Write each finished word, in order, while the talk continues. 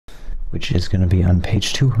which is going to be on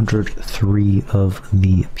page 203 of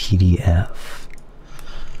the PDF.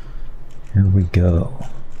 Here we go.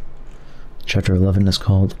 Chapter 11 is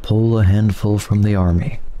called Pull a Handful from the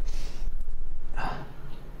Army.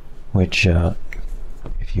 Which,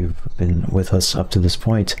 if you've been with us up to this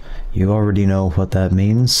point, you already know what that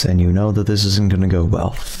means, and you know that this isn't going to go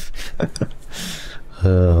well.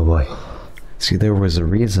 Oh boy. See, there was a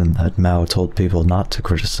reason that Mao told people not to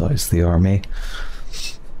criticize the army.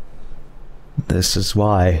 This is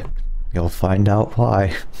why. You'll find out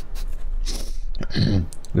why.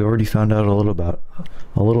 We already found out a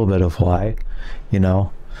little bit of why, you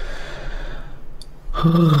know.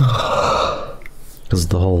 Because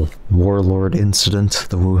the whole warlord incident,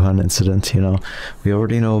 the Wuhan incident, you know, we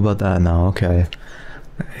already know about that now. Okay,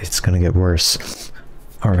 it's gonna get worse.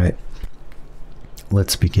 All right,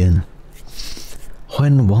 let's begin.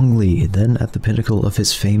 When Wang Li, then at the pinnacle of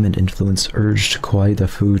his fame and influence, urged Kuai da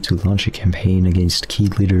Fu to launch a campaign against key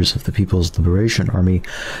leaders of the People's Liberation Army,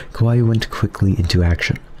 Kuai went quickly into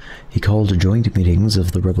action. He called joint meetings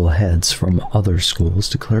of the rebel heads from other schools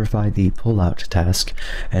to clarify the pull-out task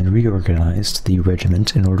and reorganized the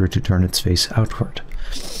regiment in order to turn its face outward.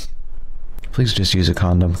 Please just use a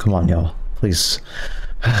condom. Come on, y'all. Please.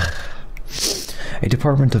 A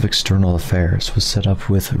Department of External Affairs was set up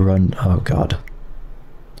with Ren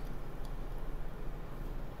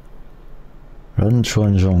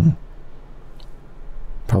Chuanzhong,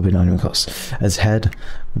 probably not even close, as head,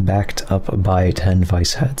 backed up by 10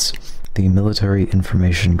 vice heads. The military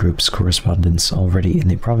information group's correspondents already in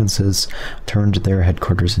the provinces turned their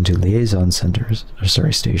headquarters into liaison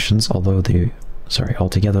stations,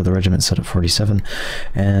 altogether the regiment set up 47,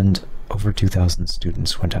 and over 2,000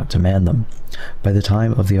 students went out to man them. By the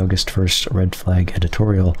time of the August 1st Red Flag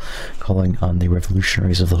editorial, calling on the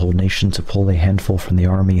revolutionaries of the whole nation to pull a handful from the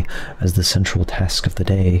army as the central task of the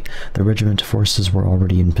day, the regiment forces were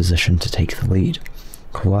already in position to take the lead.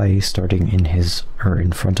 Kuai, starting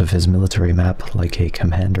in front of his military map like a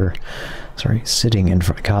commander, sitting in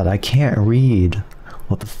front. God, I can't read.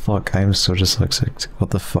 What the fuck? I am so dyslexic. What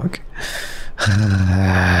the fuck?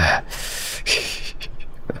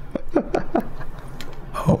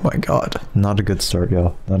 Oh my god. Not a good start,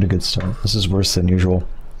 y'all. Not a good start. This is worse than usual.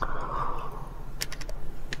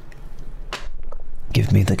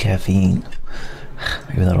 Give me the caffeine.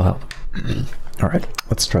 Maybe that'll help. Alright,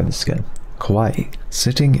 let's try this again. Kuai,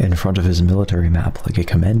 sitting in front of his military map like a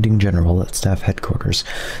commanding general at staff headquarters,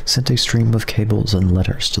 sent a stream of cables and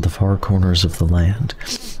letters to the far corners of the land,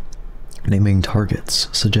 naming targets,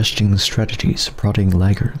 suggesting strategies, prodding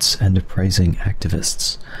laggards, and praising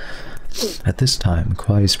activists. At this time,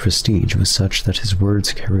 Kuai's prestige was such that his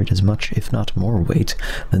words carried as much, if not more, weight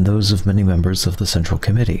than those of many members of the Central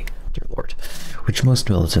Committee, dear Lord, which most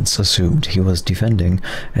militants assumed he was defending,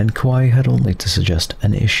 and Kuai had only to suggest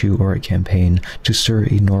an issue or a campaign to stir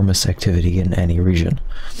enormous activity in any region.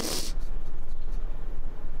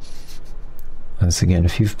 Once again,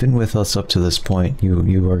 if you've been with us up to this point,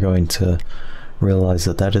 you are going to realize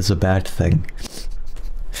that that is a bad thing.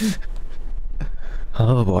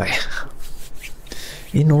 Oh boy.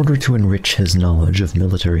 In order to enrich his knowledge of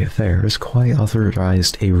military affairs, Kuai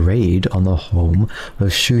authorized a raid on the home of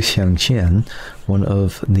Xu Xiangqian, one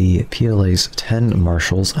of the PLA's 10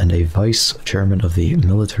 marshals and a vice chairman of the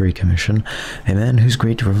Military Commission, a man whose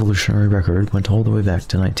great revolutionary record went all the way back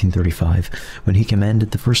to 1935, when he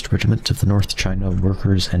commanded the 1st Regiment of the North China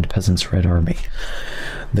Workers' and Peasants' Red Army.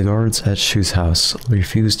 The guards at Xu's house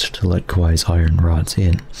refused to let Kuai's iron rods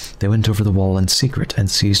in. They went over the wall in secret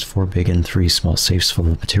and seized 4 big and 3 small safes full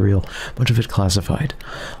of material, much of it classified.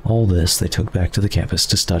 All this they took back to the campus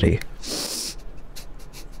to study.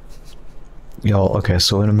 Yo, okay,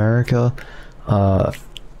 so in America, oh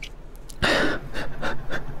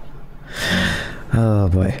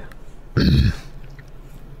boy.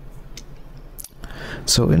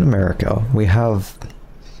 So in America, we have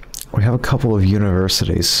a couple of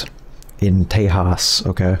universities in Tejas,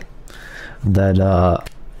 okay, that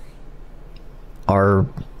are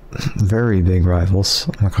very big rivals,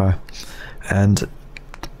 okay, and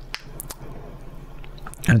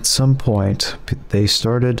at some point they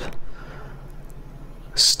started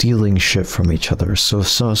stealing shit from each other. So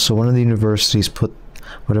one of the universities put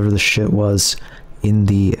whatever the shit was in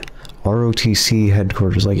the ROTC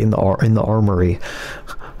headquarters, like in the armory,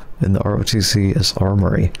 in the ROTC's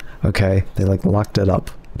armory. Okay, they like locked it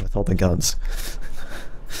up with all the guns.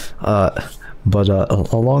 But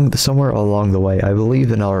somewhere along the way, I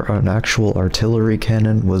believe an actual artillery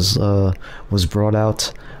cannon was brought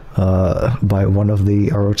out by one of the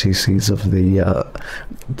ROTCs of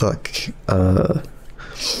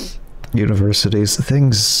universities,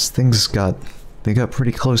 things got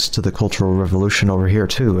pretty close to the Cultural Revolution over here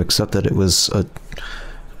too, except that it was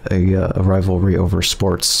a rivalry over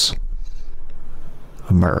sports.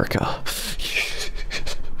 America.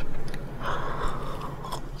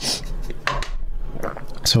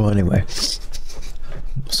 So anyway,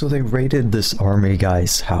 so they raided this army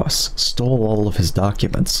guy's house, stole all of his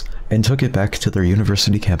documents, and took it back to their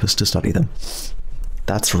university campus to study them.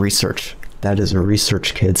 That's research. That is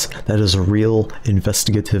research, kids. That is real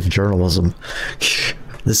investigative journalism.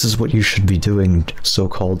 This is what you should be doing,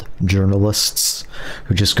 so-called journalists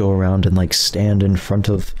who just go around and like stand in front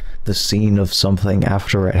of the scene of something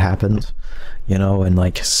after it happened, you know, and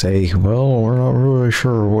like say, well, we're not really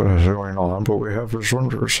sure what is going on, but we have this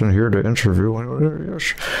one person here to interview.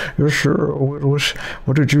 Yes, sure.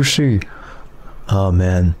 What did you see? Oh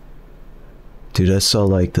man, dude, I saw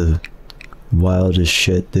like the wildest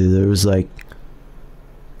shit, dude. There's like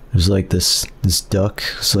this duck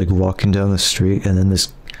was like walking down the street, and then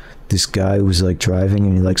this guy was like driving,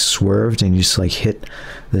 and he like swerved and he just like hit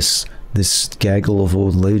this gaggle of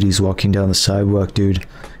old ladies walking down the sidewalk, dude.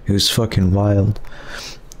 It was fucking wild.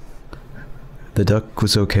 The duck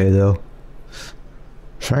was okay though.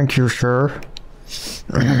 Thank you, sir.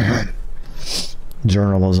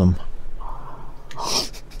 Journalism.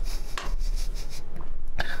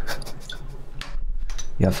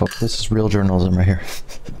 Yeah, folks, this is real journalism right here.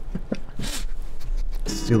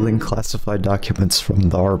 Stealing classified documents from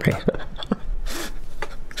the army.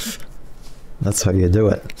 That's how you do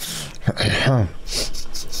it.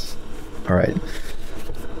 Alright.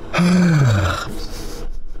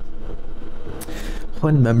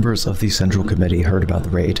 When members of the Central Committee heard about the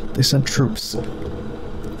raid, they sent troops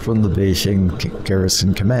from the Beijing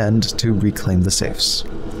Garrison Command to reclaim the safes.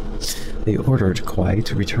 They ordered Kuai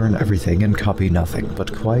to return everything and copy nothing,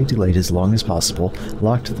 but Kuai delayed as long as possible,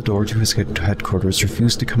 locked the door to his headquarters,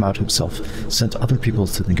 refused to come out himself, sent other people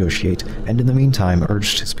to negotiate, and in the meantime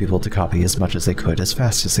urged his people to copy as much as they could, as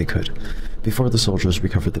fast as they could. Before the soldiers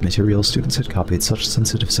recovered the material, students had copied such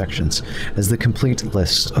sensitive sections as the complete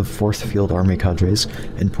list of 4th Field Army cadres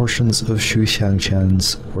and portions of Xu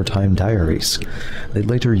Xiangqian's wartime diaries. They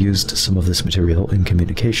later used some of this material in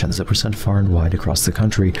communications that were sent far and wide across the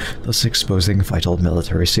country, thus exposing vital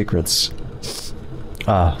military secrets.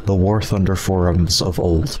 Ah, the War Thunder forums of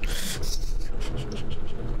old.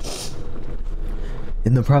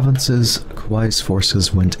 In the provinces, Kuai's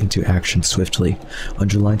forces went into action swiftly. On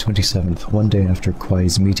July 27th, one day after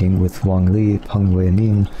Kuai's meeting with Wang Li, Peng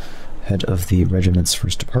Weimin, head of the regiment's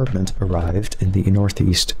 1st Department, arrived in the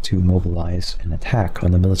northeast to mobilize an attack on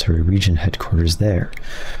the military region headquarters there.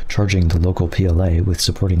 Charging the local PLA with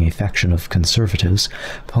supporting a faction of conservatives,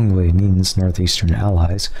 Peng Weimin's northeastern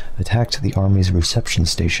allies attacked the army's reception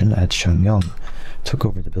station at Shenyang, took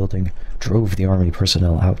over the building, drove the army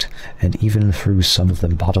personnel out, and even threw some of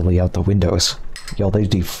them bodily out the windows. Yo, they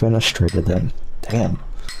defenestrated them. Damn. A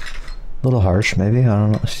little harsh, maybe? I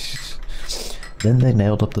don't know. Then they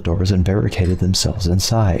nailed up the doors and barricaded themselves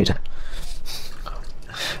inside.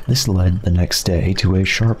 This led the next day to a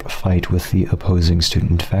sharp fight with the opposing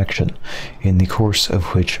student faction, in the course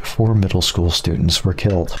of which 4 middle school students were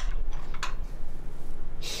killed.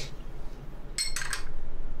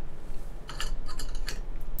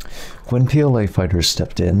 When PLA fighters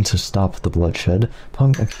stepped in to stop the bloodshed,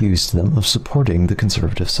 Peng accused them of supporting the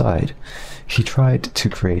conservative side. He tried to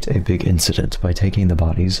create a big incident by taking the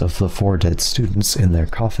bodies of the 4 dead students in their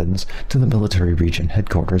coffins to the military region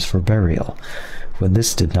headquarters for burial. When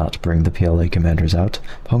this did not bring the PLA commanders out,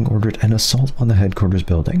 Peng ordered an assault on the headquarters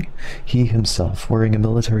building. He himself, wearing a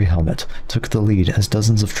military helmet, took the lead as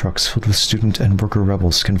dozens of trucks filled with student and worker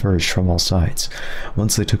rebels converged from all sides.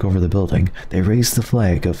 Once they took over the building, they raised the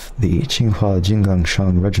flag of the Qinghua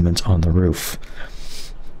Jingangshang Regiment on the roof.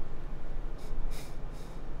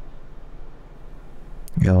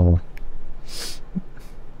 Yo,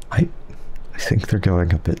 I think they're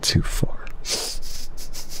going a bit too far.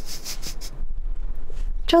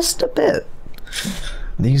 Just a bit.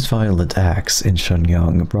 These violent acts in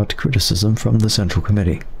Shenyang brought criticism from the Central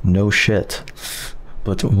Committee. No shit.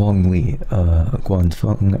 But Wang Li,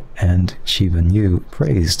 Guanfeng, and Qi Wenyu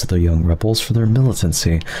praised the young rebels for their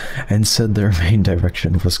militancy and said their main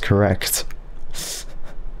direction was correct.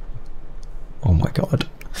 Oh my god.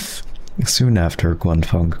 Soon after,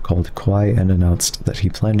 Guanfeng called Kuai and announced that he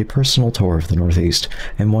planned a personal tour of the Northeast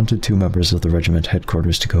and wanted 2 members of the regiment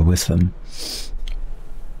headquarters to go with them.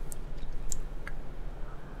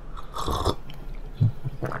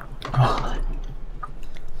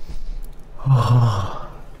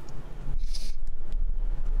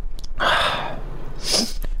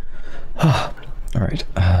 Alright,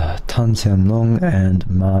 Han Xianlong and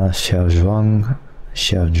Ma Xiaozhuang.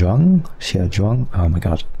 Xiaozhuang? Oh my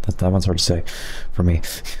god, that one's hard to say for me.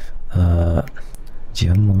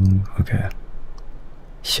 Jianlong, okay.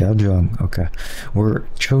 Xiaozhuang, okay, were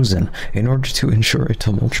chosen in order to ensure a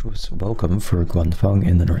tumultuous welcome for Guanfeng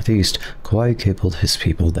in the northeast. Kuai cabled his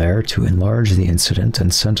people there to enlarge the incident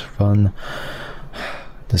and sent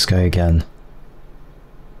this guy again,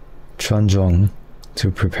 Chuanzhong,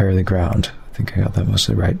 to prepare the ground. I think I got that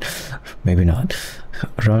mostly right. Maybe not.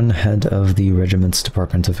 Run, head of the regiment's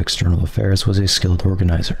Department of External Affairs, was a skilled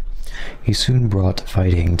organizer. He soon brought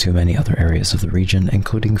fighting to many other areas of the region,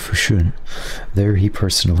 including Fushun. There he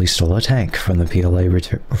personally stole a tank from the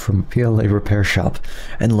PLA repair shop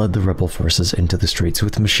and led the rebel forces into the streets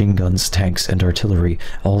with machine guns, tanks, and artillery,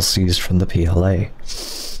 all seized from the PLA.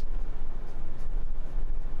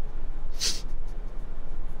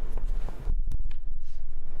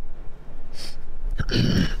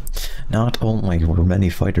 Not only were many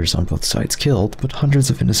fighters on both sides killed, but hundreds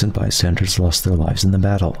of innocent bystanders lost their lives in the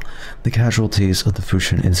battle. The casualties of the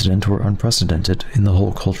Fushun incident were unprecedented in the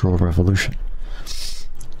whole Cultural Revolution.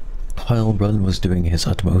 While Run was doing his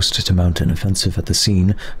utmost to mount an offensive at the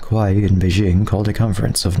scene, Kuai in Beijing called a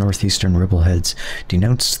conference of northeastern rebel heads,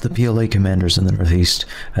 denounced the PLA commanders in the northeast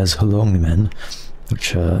as Hulong men,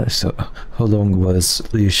 which, so Hulong was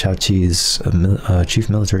Liu Shaoqi's chief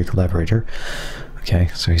military collaborator. Okay,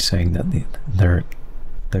 so he's saying that they're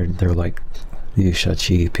like the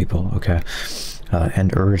Shachi people, okay,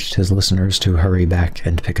 and urged his listeners to hurry back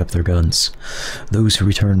and pick up their guns. Those who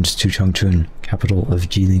returned to Changchun, capital of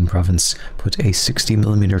Jilin province, put a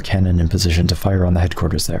 60mm cannon in position to fire on the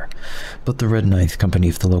headquarters there. But the Red Ninth Company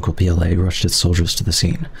of the local PLA rushed its soldiers to the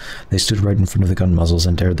scene. They stood right in front of the gun muzzles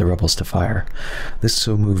and dared the rebels to fire. This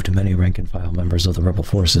so moved many rank-and-file members of the rebel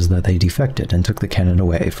forces that they defected and took the cannon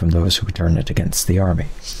away from those who returned it against the army.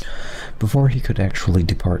 Before he could actually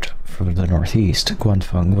depart for the northeast,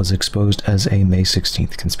 Guanfeng was exposed as a May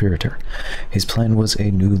 16th conspirator. His plan was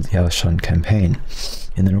a new Liaoshan campaign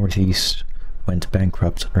in the northeast went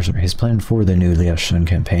bankrupt, his plan for the new Liaoshan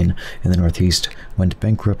campaign in the northeast went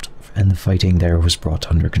bankrupt, and the fighting there was brought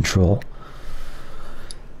under control.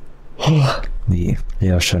 The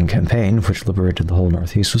Liaoshan campaign, which liberated the whole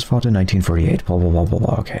northeast, was fought in 1948, blah blah blah blah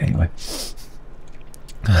blah. Okay, anyway.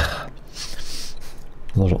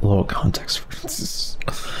 little context for this.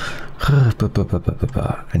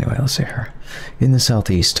 Anyway, let's see here. In the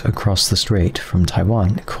southeast, across the strait from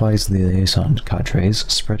Taiwan, Kuai's liaison cadres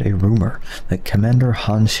spread a rumor that Commander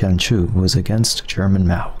Han Xianchu was against German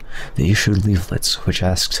Mao. They issued leaflets which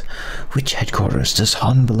asked, "Which headquarters does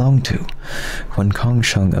Han belong to?" When Kong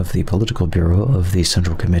Sheng of the Political Bureau of the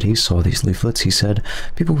Central Committee saw these leaflets, he said,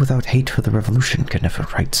 "People without hate for the revolution can never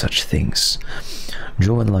write such things."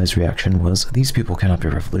 Zhou Enlai's reaction was, "These people cannot be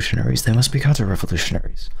revolutionaries, they must be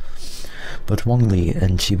counter-revolutionaries." But Wang Li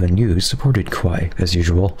and Qi Wenyu supported Kuai, as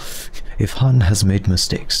usual. "If Han has made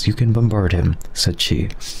mistakes, you can bombard him," said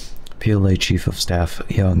Qi. PLA Chief of Staff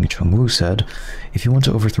Yang Chengwu said, "If you want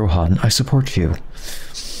to overthrow Han, I support you."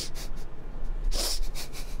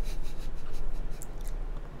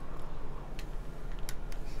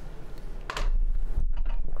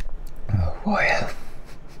 Oh boy.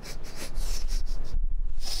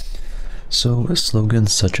 So,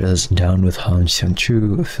 slogans such as "Down with Han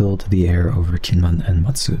Xianchu" filled the air over Kinmen and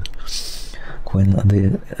Matsu. When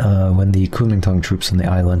the Kuomintang troops on the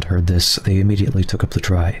island heard this, they immediately took up the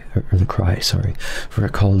cry, for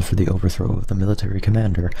it called for the overthrow of the military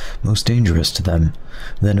commander, most dangerous to them.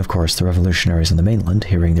 Then, of course, the revolutionaries on the mainland,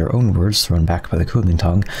 hearing their own words thrown back by the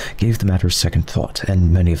Kuomintang, gave the matter second thought,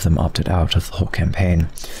 and many of them opted out of the whole campaign.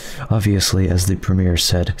 Obviously, as the premier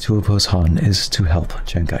said, to oppose Han is to help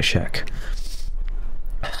Chiang Kai-shek.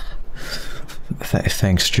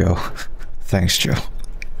 Thanks, Joe. Thanks, Joe.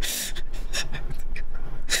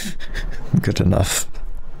 Good enough.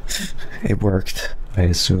 It worked, I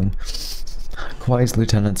assume. Kuai's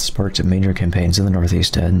lieutenants sparked major campaigns in the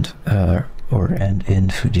northeast and in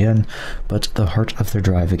Fujian, but the heart of their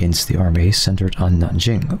drive against the army centered on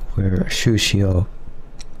Nanjing, where Xu Xiao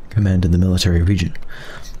commanded the military region.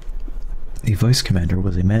 The vice commander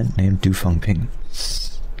was a man named Du Fengping.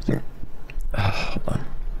 Hold on.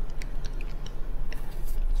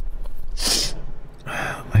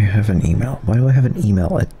 I have an email. Why do I have an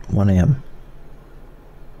email at 1 a.m.?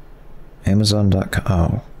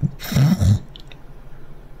 Amazon.com. Oh.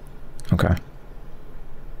 Okay.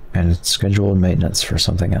 And it's scheduled maintenance for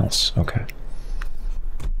something else. Okay.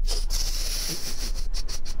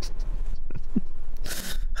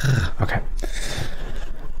 Okay.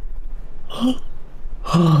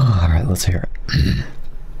 Alright, let's hear it.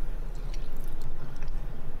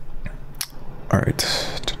 Alright.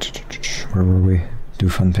 Where were we?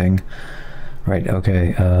 Dufengping. Right,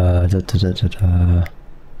 okay.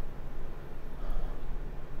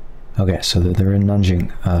 Okay, so they're in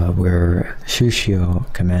Nanjing, where Xu Xiu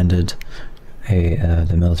commanded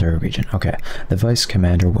the military region. Okay, the vice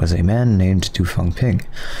commander was a man named Du Fengping.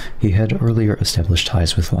 He had earlier established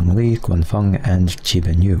ties with Wang Li, Guanfeng, and Qi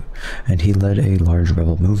Benyu, and he led a large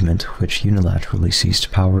rebel movement which unilaterally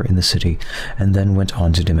seized power in the city and then went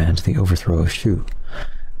on to demand the overthrow of Xu.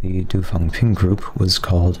 The Du Fengping group was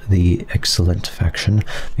called the Excellent Faction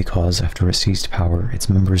because, after it seized power, its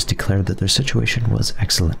members declared that their situation was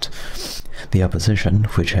excellent. The opposition,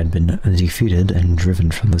 which had been defeated and driven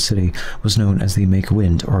from the city, was known as the Make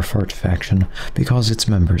Wind or Fart Faction because its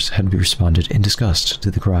members had responded in disgust to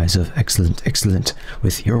the cries of "Excellent, excellent,"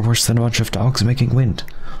 with "You're worse than a bunch of dogs making wind."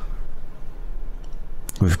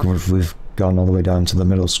 We've gone all the way down to the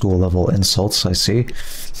middle school level insults, I see.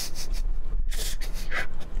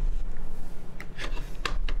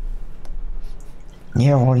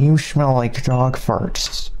 Yeah, well, you smell like dog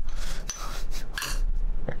farts.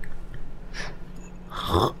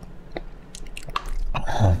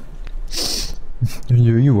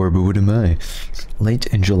 You are, but what am I? Late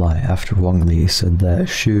in July, after Wang Li said that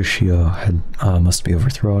Xu Xiu must be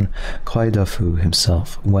overthrown, Kuai Dafu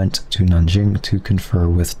himself went to Nanjing to confer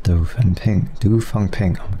with Du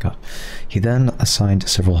Fengping. Oh my god. He then assigned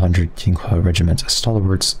several hundred Jinhua regiment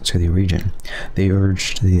stalwarts to the region. They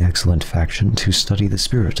urged the Excellent Faction to study the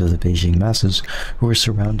spirit of the Beijing masses who were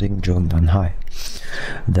surrounding Zhongbanhai.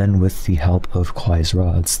 Then, with the help of Kuai's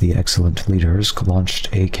rods, the Excellent leaders launched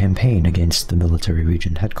a campaign against the military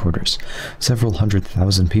region headquarters. Several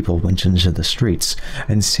 100,000 people went into the streets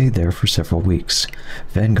and stayed there for several weeks.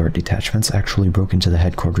 Vanguard detachments actually broke into the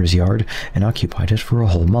headquarters yard and occupied it for a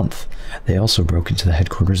whole month. They also broke into the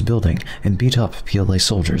headquarters building and beat up PLA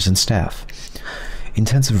soldiers and staff.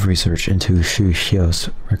 Intensive research into Xu Xiu's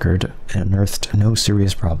record unearthed no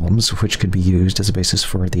serious problems which could be used as a basis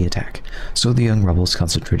for the attack, so the young rebels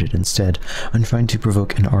concentrated instead on trying to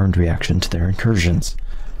provoke an armed reaction to their incursions.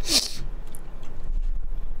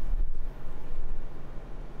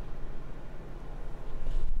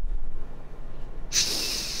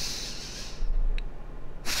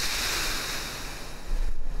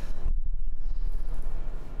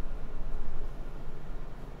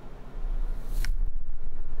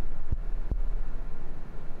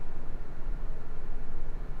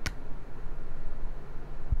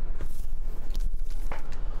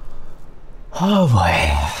 Oh boy.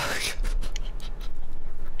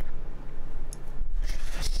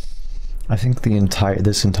 I think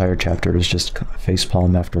this entire chapter is just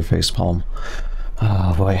facepalm after facepalm.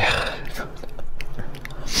 Oh boy.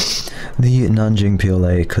 The Nanjing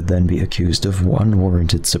PLA could then be accused of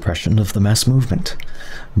unwarranted suppression of the mass movement,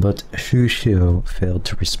 but Xu Xiu failed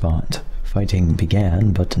to respond. Fighting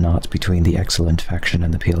began, but not between the Excellent Faction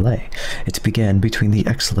and the PLA. It began between the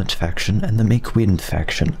Excellent Faction and the Make Wind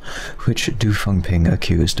Faction, which Du Fengping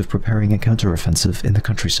accused of preparing a counteroffensive in the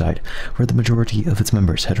countryside, where the majority of its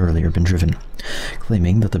members had earlier been driven.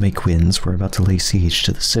 Claiming that the Make Winds were about to lay siege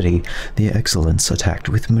to the city, the Excellents attacked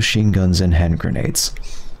with machine guns and hand grenades.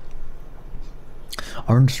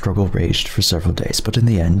 Armed struggle raged for several days, but in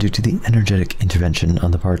the end, due to the energetic intervention on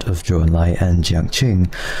the part of Zhou Enlai and Jiang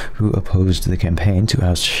Qing, who opposed the campaign to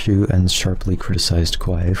oust Xu and sharply criticized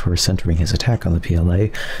Kuai for centering his attack on the PLA,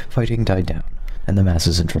 fighting died down, and the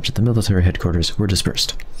masses entrenched at the military headquarters were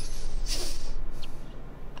dispersed.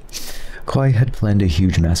 Kuai had planned a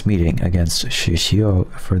huge mass meeting against Xu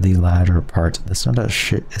Xiu for the latter part. That's not a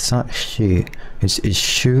shi, it's not she, it's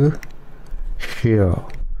Xu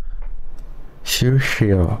Xiu. Xu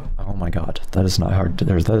Xiu. Oh my god, that is not hard.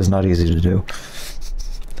 That is not easy to do.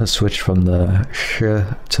 The switch from the sh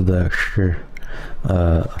to the sh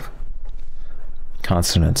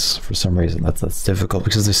consonants for some reason. That's difficult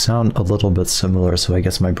because they sound a little bit similar. So I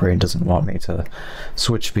guess my brain doesn't want me to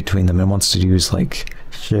switch between them. It wants to use like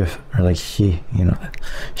sh or like she. You know,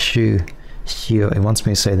 Xu Xiu. It wants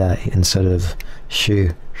me to say that instead of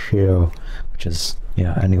Xu Xiu, which is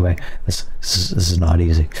yeah. Anyway, this is not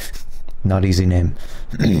easy. Not easy name.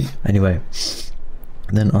 Anyway,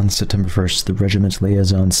 then on September 1st, the regiment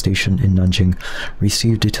liaison station in Nanjing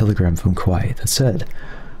received a telegram from Kuai that said,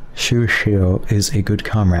 "Xu Xiu is a good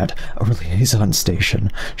comrade. Our liaison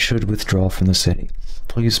station should withdraw from the city.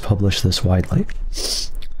 Please publish this widely."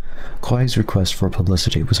 Kuai's request for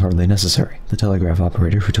publicity was hardly necessary. The telegraph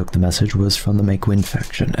operator who took the message was from the Make-Wind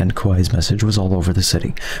faction, and Kuai's message was all over the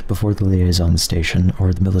city, before the liaison station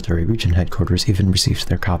or the military region headquarters even received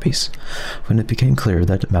their copies. When it became clear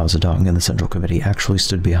that Mao Zedong and the Central Committee actually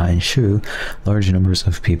stood behind Xu, large numbers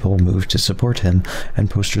of people moved to support him, and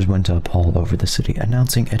posters went up all over the city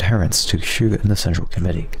announcing adherence to Xu and the Central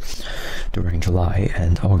Committee. During July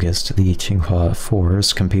and August, the Tsinghua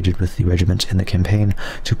Fours competed with the regiment in the campaign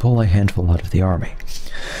to pull a handful out of the army.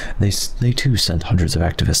 They too sent hundreds of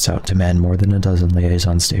activists out to man more than a dozen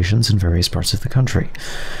liaison stations in various parts of the country.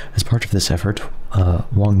 As part of this effort,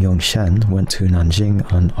 Wang Yongshan went to Nanjing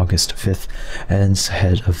on August 5th as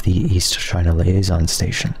head of the East China liaison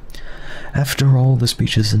station. After all the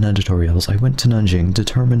speeches and editorials, I went to Nanjing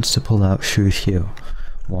determined to pull out Xu Xiu,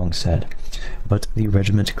 Wang said. But the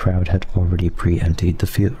regiment crowd had already preempted the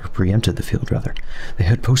field. They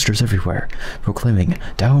had posters everywhere, proclaiming,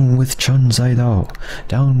 "Down with Chen Zaidao!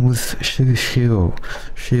 Down with Xu Xiu!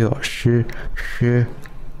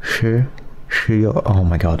 Xiu! Oh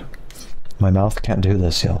my god. My mouth can't do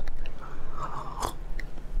this, y'all.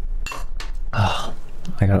 I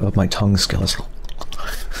gotta up my tongue skills.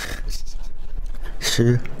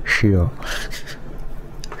 Xu Xiu.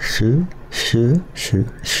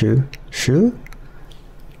 Shu?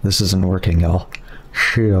 This isn't working, y'all.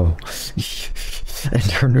 Shu. And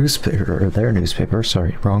their newspaper,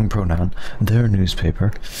 sorry, wrong pronoun, their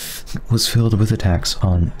newspaper was filled with attacks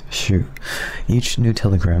on Shu. Each new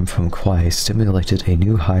telegram from Kuai stimulated a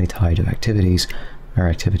new high tide of activity,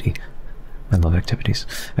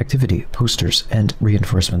 posters, and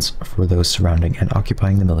reinforcements for those surrounding and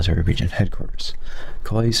occupying the military region headquarters.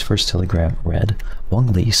 Kuai's first telegram read,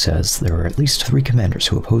 "Wang Li says there are at least 3 commanders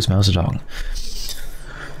who oppose Mao Zedong.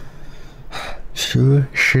 Xu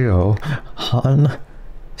Xiu, Han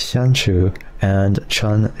Xianchu, and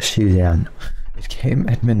Chen Xilian." It came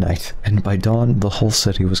at midnight, and by dawn the whole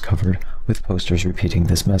city was covered with posters repeating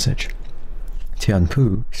this message.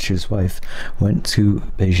 Tianpu, Xu's wife, went to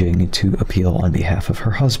Beijing to appeal on behalf of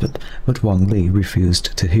her husband, but Wang Li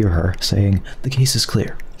refused to hear her, saying, "The case is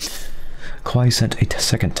clear." Kuai sent a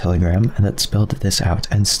second telegram that spelled this out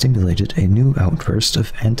and stimulated a new outburst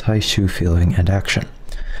of anti-Xu feeling and action.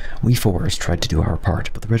 We Fours tried to do our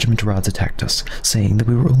part, but the regiment rods attacked us, saying that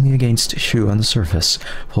we were only against Xu on the surface,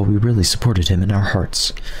 while we really supported him in our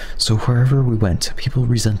hearts. So wherever we went, people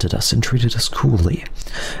resented us and treated us coolly.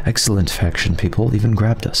 Excellent faction people even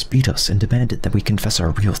grabbed us, beat us, and demanded that we confess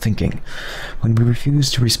our real thinking. When we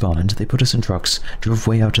refused to respond, they put us in trucks, drove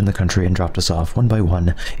way out in the country, and dropped us off one by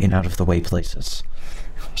one in out-of-the-way places.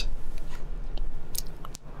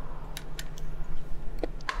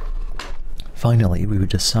 Finally, we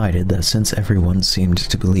decided that since everyone seemed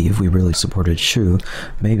to believe we really supported Xu,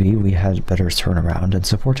 maybe we had better turn around and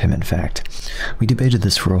support him, in fact. We debated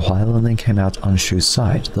this for a while and then came out on Xu's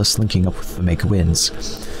side, thus linking up with the Make-Winds.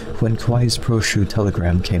 When Kuai's pro-Xu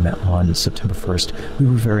telegram came out on September 1st, we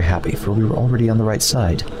were very happy, for we were already on the right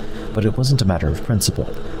side. But it wasn't a matter of principle.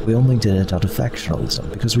 We only did it out of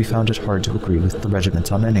factionalism, because we found it hard to agree with the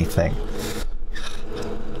regiment on anything.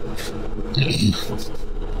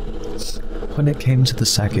 When it came to the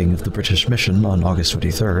sacking of the British mission on August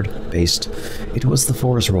 23rd, it was the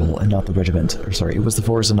Fours role and not the regiment, it was the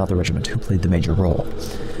Fours and not the regiment who played the major role.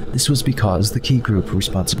 This was because the key group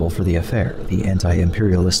responsible for the affair, the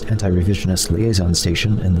anti-imperialist, anti-revisionist liaison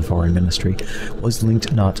station in the Foreign Ministry, was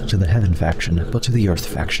linked not to the Heaven faction, but to the Earth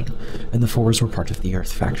faction, and the Fours were part of the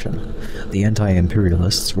Earth faction. The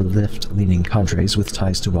anti-imperialists were left-leaning cadres with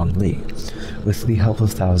ties to Wang Li. With the help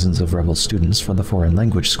of thousands of rebel students from the foreign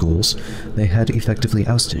language schools, they had effectively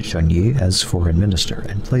ousted Zhang Yi as foreign minister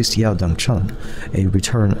and placed Yao Dongchun, a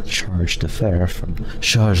return charge d'affaires from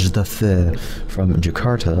Jakarta,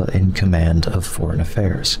 in command of foreign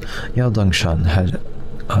affairs. Yao Dongchun had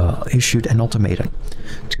issued an ultimatum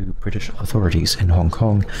to British authorities in Hong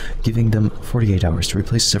Kong, giving them 48 hours to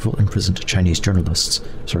replace several imprisoned Chinese journalists,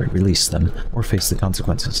 release them, or face the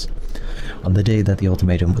consequences. On the day that the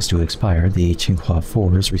ultimatum was to expire, the Tsinghua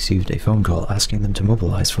Fours received a phone call asking them to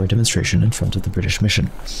mobilize for a demonstration in front of the British mission.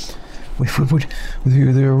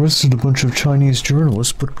 They arrested a bunch of Chinese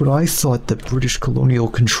journalists, but I thought that British colonial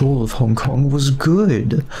control of Hong Kong was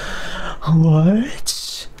good.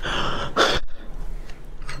 What?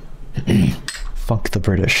 Fuck the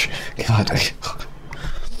British. God, I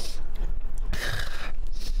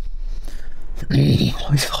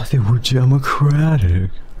thought they were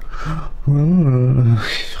democratic. Oh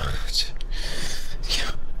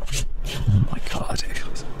my god.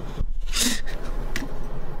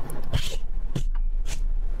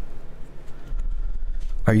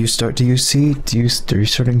 are you starting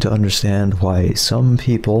to understand why some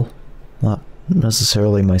people, not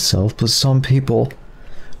necessarily myself, but some people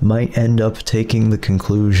might end up taking the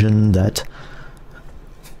conclusion that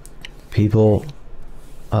people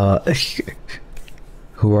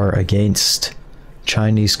who are against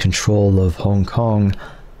Chinese control of Hong Kong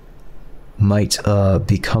might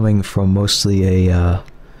be coming from mostly a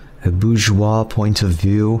bourgeois point of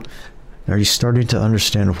view? Are you starting to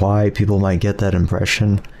understand why people might get that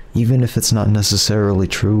impression? Even if it's not necessarily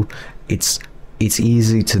true, it's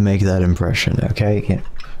easy to make that impression, okay?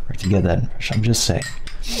 Or to get that impression. I'm just saying.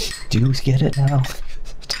 Do you get it now?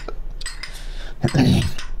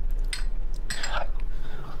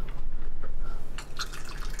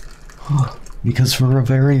 Because for a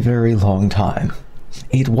very, very long time,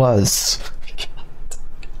 it was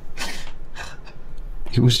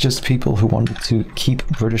just people who wanted to keep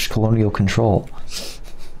British colonial control.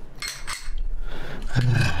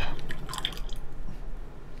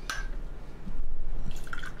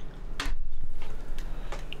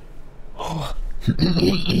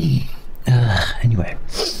 Anyway.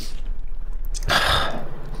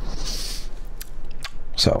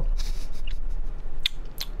 So,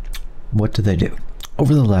 what did they do?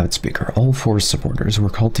 Over the loudspeaker, all Force supporters were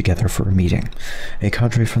called together for a meeting. A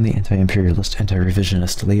cadre from the anti-imperialist,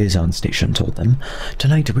 anti-revisionist liaison station told them,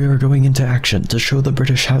 "Tonight we are going into action to show the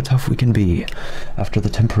British how tough we can be. After the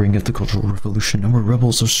tempering of the Cultural Revolution, our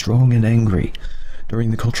rebels are strong and angry. During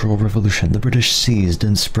the Cultural Revolution, the British seized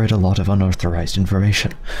and spread a lot of unauthorized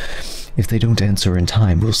information. If they don't answer in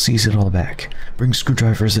time, we'll seize it all back. Bring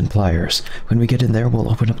screwdrivers and pliers. When we get in there,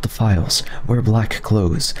 we'll open up the files. Wear black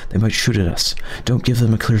clothes. They might shoot at us. Don't give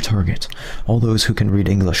them a clear target. All those who can read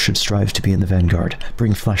English should strive to be in the vanguard.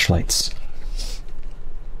 Bring flashlights."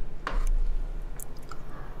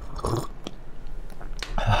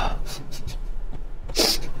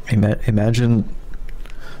 Imagine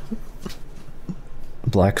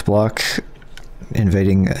Black Bloc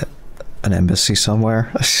invading an embassy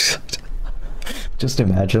somewhere. Just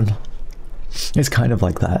imagine. It's kind of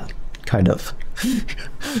like that. Kind of.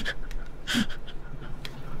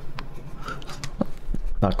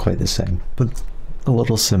 Not quite the same, but a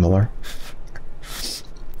little similar.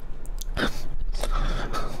 A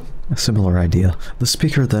similar idea. The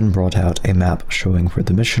speaker then brought out a map showing where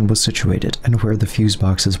the mission was situated and where the fuse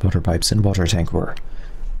boxes, water pipes, and water tank were.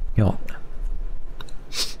 Yo.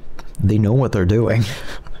 They know what they're doing.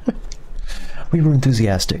 "We were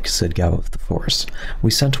enthusiastic," said Gao of the Force. "We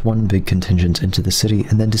sent one big contingent into the city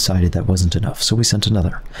and then decided that wasn't enough, so we sent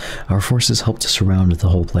another. Our forces helped surround the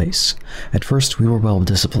whole place. At first, we were well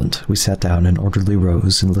disciplined. We sat down in orderly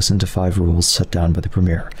rows and listened to 5 rules set down by the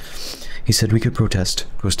Premier. He said we could protest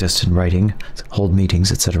in writing, hold meetings,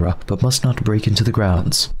 etc., but must not break into the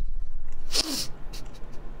grounds.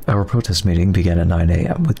 Our protest meeting began at 9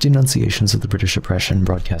 a.m. with denunciations of the British oppression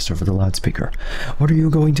broadcast over the loudspeaker. What are you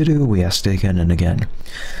going to do? We asked again and again.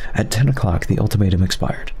 At 10 o'clock, the ultimatum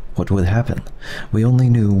expired. What would happen? We only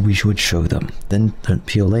knew we would show them. Then the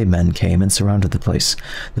PLA men came and surrounded the place.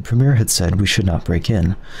 The Premier had said we should not break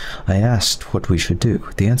in. I asked what we should do.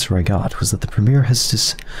 The answer I got was that the Premier has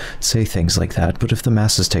to say things like that, but if the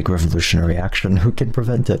masses take revolutionary action, who can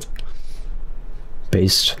prevent it?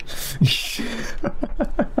 Based.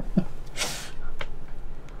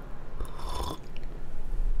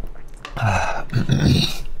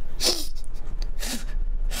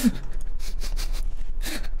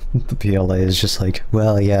 The PLA is just like,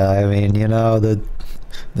 well, yeah, I mean, you know, the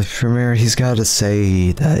Premier, he's got to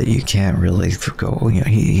say that you can't really go, you know,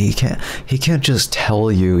 he can't just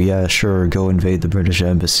tell you, yeah, sure, go invade the British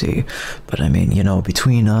embassy, but I mean, you know,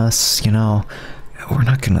 between us, you know, we're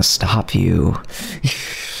not gonna stop you.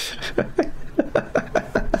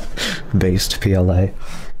 Based PLA.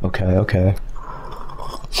 Okay.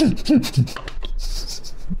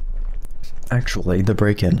 Actually, the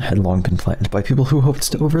break-in had long been planned by people who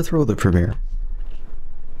hoped to overthrow the Premier.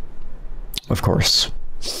 Of course.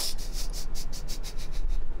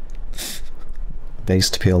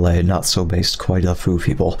 Based PLA, not so based Kwai Da Fu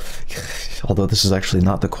people. Although this is actually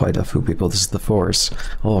not the Kwai Da Fu people, this is the Force.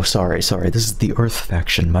 Oh, sorry, this is the Earth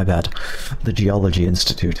faction, my bad. The Geology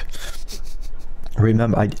Institute.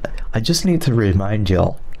 Remember, I just need to remind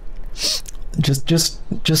y'all.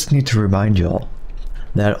 Just need to remind y'all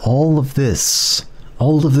that all of this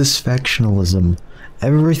factionalism,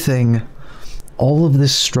 everything, all of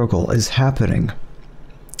this struggle is happening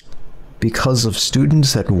because of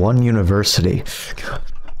students at one university.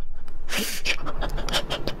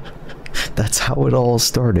 That's how it all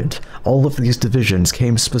started. All of these divisions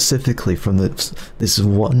came specifically from this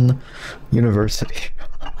one university.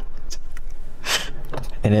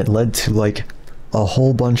 and it led to, like, a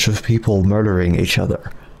whole bunch of people murdering each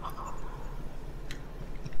other.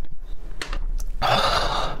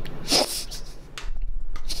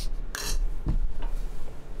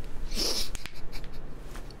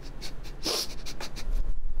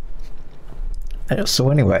 So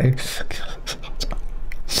anyway,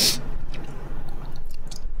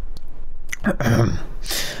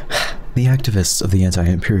 the activists of the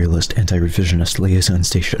anti-imperialist, anti-revisionist liaison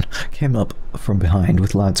station came up from behind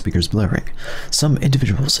with loudspeakers blaring. Some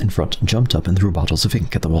individuals in front jumped up and threw bottles of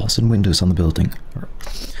ink at the walls and windows on the building.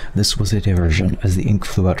 This was a diversion, as the ink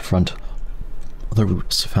flew out front. The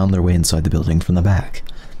roots found their way inside the building from the back.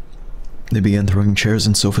 They began throwing chairs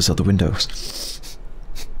and sofas out the windows.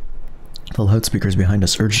 The loudspeakers behind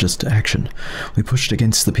us urged us to action. We pushed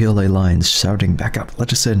against the PLA lines, shouting, "Back up,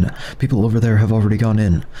 let us in. People over there have already gone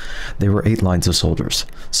in." There were 8 lines of soldiers.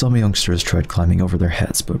 Some youngsters tried climbing over their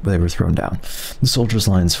heads, but they were thrown down. The soldiers'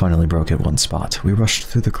 lines finally broke at one spot. We rushed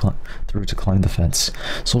through to climb the fence.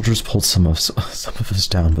 Soldiers pulled some of us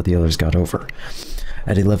down, but the others got over.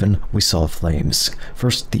 At 11, we saw flames.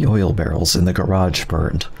 First, the oil barrels in the garage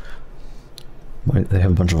burned. Why, they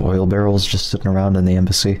have a bunch of oil barrels just sitting around in the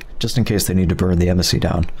embassy, just in case they need to burn the embassy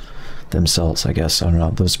down themselves, I guess. I don't know,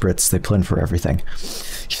 those Brits, they plan for everything.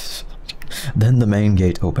 Then the main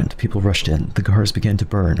gate opened. People rushed in. The cars began to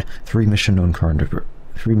burn. 3 mission-owned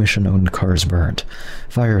cars burned.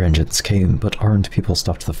 Fire engines came, but armed people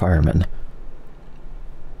stopped the firemen.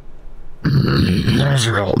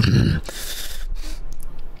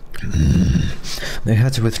 They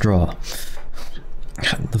had to withdraw.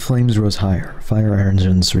 The flames rose higher. Fire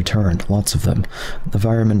engines returned, lots of them. The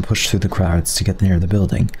firemen pushed through the crowds to get near the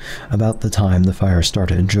building. About the time the fire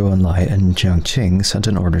started, Zhou Enlai and Jiang Qing sent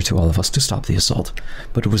an order to all of us to stop the assault,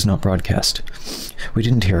 but it was not broadcast. We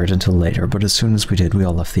didn't hear it until later, but as soon as we did, we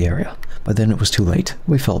all left the area. By then it was too late.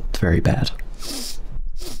 We felt very bad.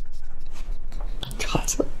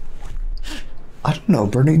 God. I don't know,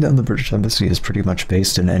 burning down the British Embassy is pretty much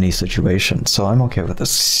based in any situation, so I'm okay with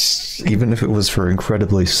this, even if it was for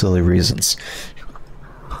incredibly silly reasons.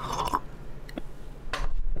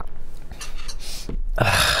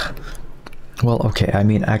 Well, okay, I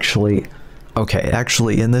mean, actually,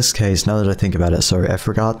 in this case, now that I think about it, sorry, I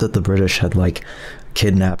forgot that the British had, like,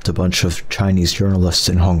 kidnapped a bunch of Chinese journalists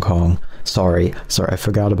in Hong Kong. Sorry, I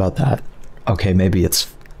forgot about that. Okay, maybe it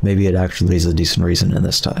actually is a decent reason in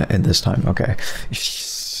this time. Okay.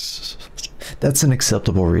 That's an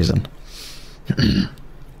acceptable reason.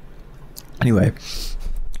 Anyway,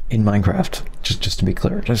 in Minecraft, just to be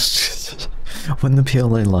clear, when the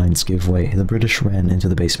PLA lines gave way, the British ran into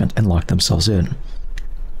the basement and locked themselves in.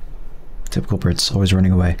 Typical Brits, always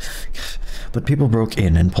running away. But people broke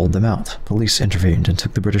in and pulled them out. Police intervened and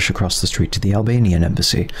took the British across the street to the Albanian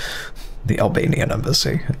embassy. The Albanian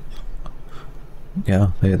embassy.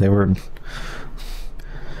 Yeah, they were...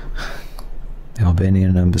 The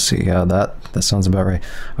Albanian embassy, yeah, that sounds about right.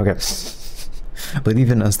 Okay. But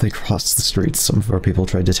even as they crossed the streets, some of our people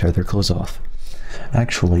tried to tear their clothes off.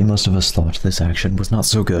 Actually, most of us thought this action was not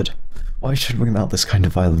so good. Why should we mount this kind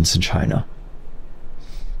of violence in China?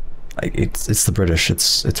 It's the British,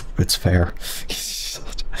 it's fair.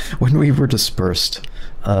 When we were dispersed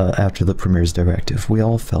after the Premier's directive, we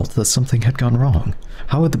all felt that something had gone wrong.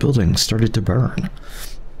 How had the building started to burn?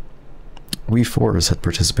 We fours had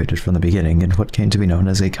participated from the beginning in what came to be known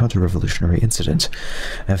as a counter-revolutionary incident.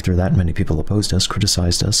 After that, many people opposed us,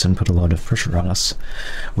 criticized us, and put a lot of pressure on us.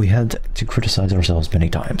 We had to criticize ourselves many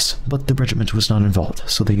times, but the regiment was not involved,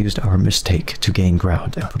 so they used our mistake to gain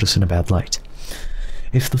ground and put us in a bad light.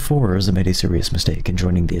 If the fours made a serious mistake in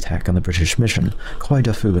joining the attack on the British mission, Kwai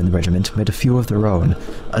Dafu and the regiment made a few of their own,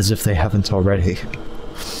 as if they haven't already.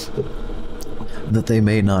 That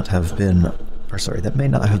may not have been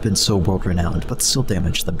so world-renowned, but still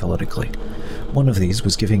damaged them politically. One of these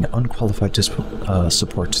was giving unqualified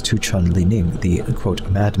support to Chun Li-ning, the, quote,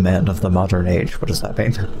 madman of the modern age. What does that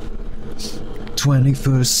mean?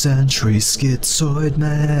 21st century schizoid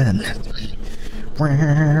man.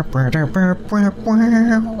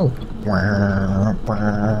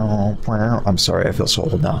 I'm sorry, I feel so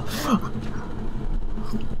old now.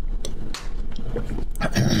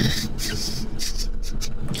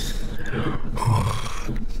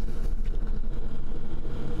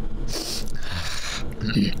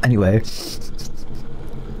 Anyway,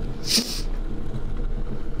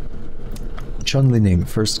 Chun Li-ning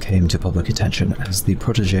first came to public attention as the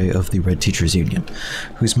protege of the Red Teachers Union,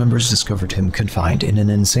 whose members discovered him confined in an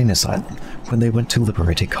insane asylum when they went to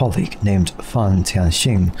liberate a colleague named Fan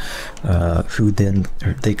Tianxing, who then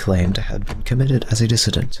they claimed had been committed as a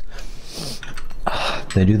dissident.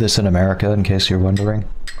 They do this in America, in case you're wondering.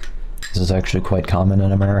 This is actually quite common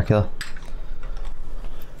in America.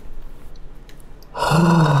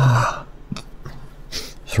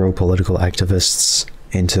 Throw political activists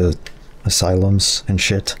into asylums and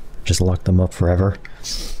shit. Just lock them up forever.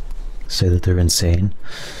 Say that they're insane.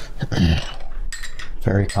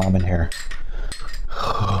 Very common here.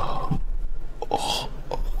 Oh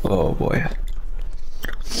boy.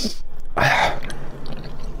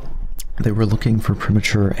 They were looking for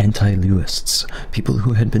premature anti-Liuists, people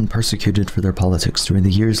who had been persecuted for their politics during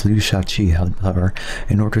the years Liu Shaoqi held power,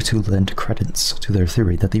 in order to lend credence to their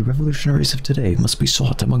theory that the revolutionaries of today must be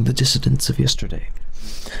sought among the dissidents of yesterday.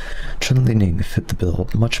 Chen Lining fit the bill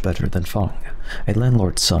much better than Fang. A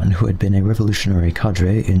landlord's son who had been a revolutionary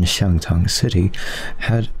cadre in Xiangtang City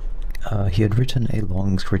he had written a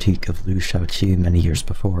long critique of Liu Shaoqi many years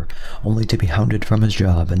before, only to be hounded from his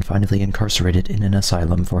job and finally incarcerated in an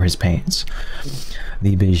asylum for his pains.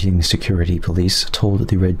 The Beijing security police told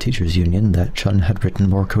the Red Teachers Union that Chen had written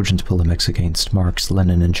more cogent polemics against Marx,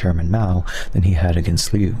 Lenin, and Chairman Mao than he had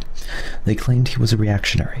against Liu. They claimed he was a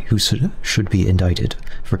reactionary who should be indicted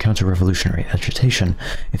for counter-revolutionary agitation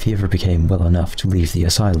if he ever became well enough to leave the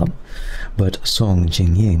asylum. But Song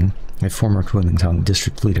Jingying, a former Kuomintang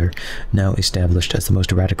district leader, now established as the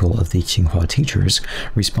most radical of the Tsinghua teachers,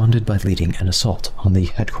 responded by leading an assault on the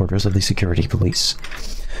headquarters of the security police.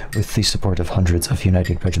 With the support of hundreds of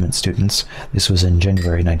United Regiment students, this was in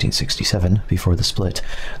January 1967, before the split,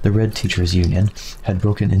 the Red Teachers Union had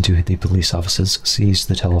broken into the police offices, seized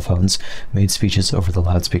the telephones, made speeches over the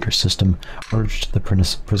loudspeaker system, urged the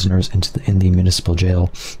prisoners in the municipal jail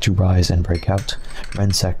to rise and break out,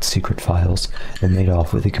 ransacked secret files, and made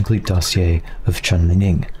off with a complete dossier of Chen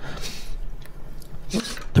Lining.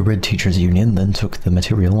 The Red Teachers Union then took the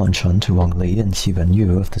material on Chen to Wang Li and Xi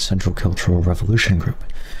Wenyu of the Central Cultural Revolution Group.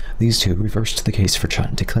 These two reversed the case for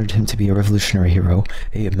Chen, declared him to be a revolutionary hero,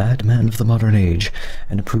 a madman of the modern age,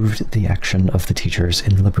 and approved the action of the teachers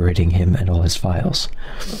in liberating him and all his files.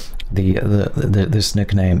 This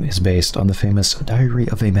nickname is based on the famous Diary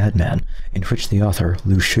of a Madman, in which the author,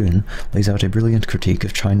 Lu Xun, lays out a brilliant critique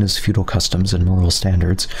of China's feudal customs and moral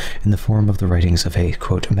standards in the form of the writings of a,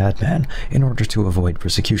 quote, madman, in order to avoid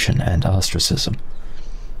persecution and ostracism.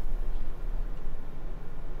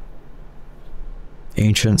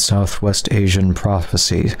 Ancient Southwest Asian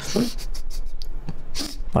prophecy.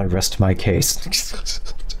 I rest my case.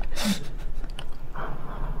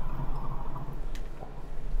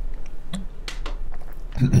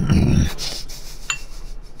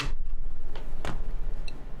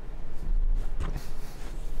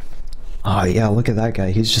 Ah, yeah, look at that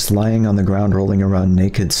guy. He's just lying on the ground, rolling around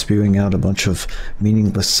naked, spewing out a bunch of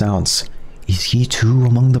meaningless sounds. Is he too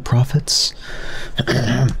among the prophets?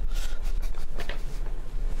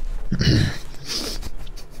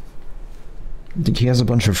 He has a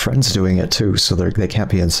bunch of friends doing it too, so they can't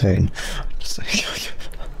be insane.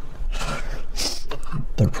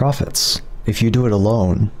 They're prophets. If you do it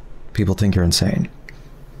alone, people think you're insane.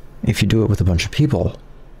 If you do it with a bunch of people,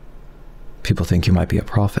 people think you might be a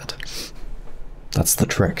prophet. That's the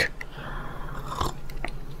trick.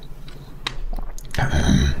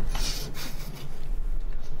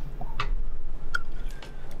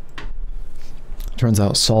 Turns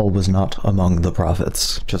out Saul was not among the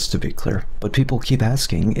prophets, just to be clear. But people keep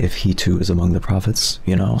asking if he too is among the prophets,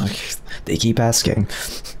 you know? They keep asking.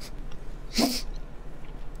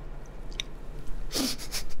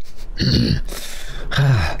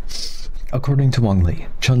 According to Wang Li,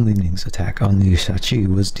 Chen Lining's attack on Liu Shaoqi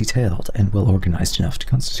was detailed and well organized enough to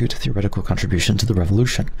constitute a theoretical contribution to the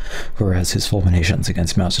revolution, whereas his fulminations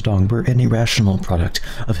against Mao Zedong were an irrational product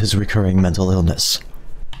of his recurring mental illness.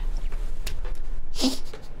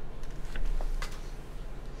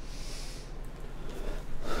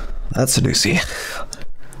 That's a doozy.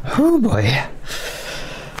 Oh boy.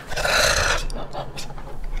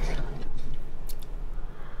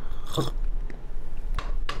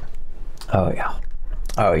 Oh yeah.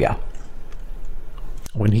 Oh yeah.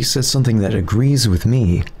 When he says something that agrees with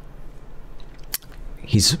me,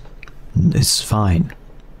 it's fine.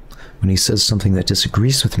 When he says something that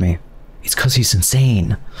disagrees with me, it's because he's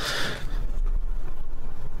insane.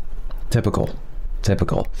 Typical.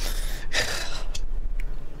 Typical.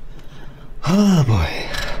 Oh boy.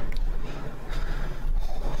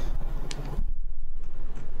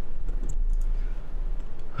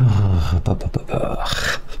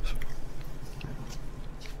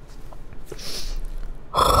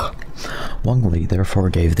 Wang Li therefore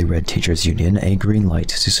gave the Red Teachers Union a green light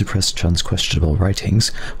to suppress Chun's questionable writings,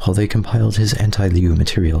 while they compiled his anti-Liu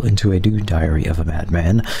material into a new diary of a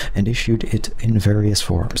madman and issued it in various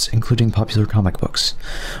forms, including popular comic books.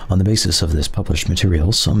 On the basis of this published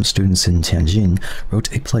material, some students in Tianjin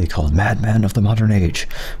wrote a play called Madman of the Modern Age,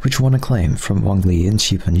 which won acclaim from Wang Li and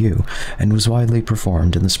Qi Penyu, and was widely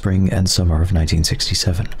performed in the spring and summer of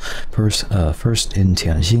 1967, first in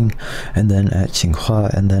Tianjin, and then at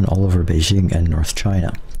Tsinghua, and then all over Beijing and North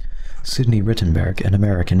China. Sidney Rittenberg, an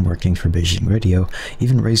American working for Beijing Radio,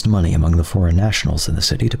 even raised money among the foreign nationals in the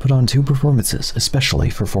city to put on 2 performances, especially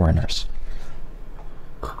for foreigners.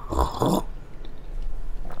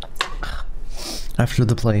 After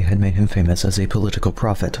the play had made him famous as a political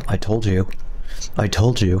prophet, I told you.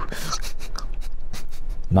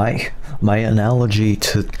 My analogy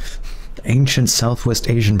to ancient Southwest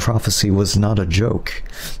Asian prophecy was not a joke.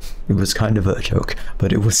 It was kind of a joke,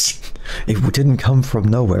 but it didn't come from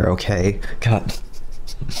nowhere, okay? God.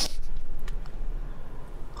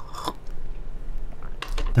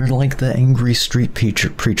 They're like the angry street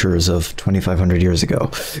preachers of 2,500 years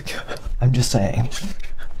ago. I'm just saying.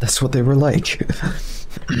 That's what they were like.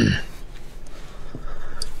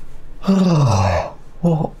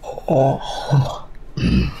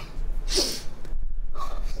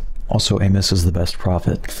 Also, Amos is the best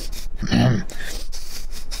prophet.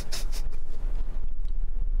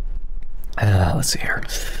 Let's see here.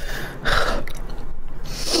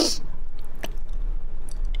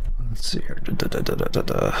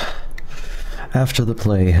 After the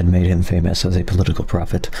play had made him famous as a political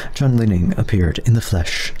prophet, Zhang Lining appeared in the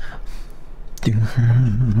flesh.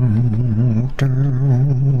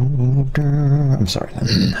 I'm sorry.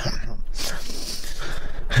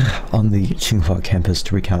 On the Tsinghua campus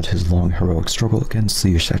to recount his long heroic struggle against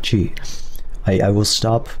Liu Xiaqi. I will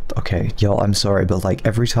stop. Okay, y'all, I'm sorry, but like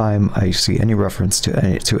every time I see any reference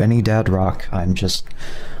to any dad rock,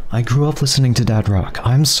 I grew up listening to dad rock.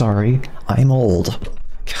 I'm sorry, I'm old.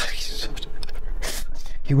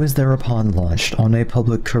 He was thereupon launched on a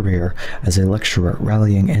public career as a lecturer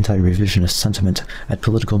rallying anti-revisionist sentiment at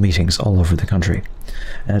political meetings all over the country.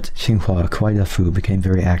 At Tsinghua, Kuai Dafu became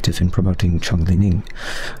very active in promoting Cheng Lining.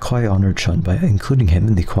 Kuai honored Chun by including him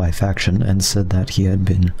in the Kuai faction and said that he had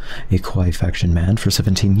been a Kuai faction man for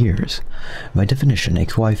 17 years. By definition, a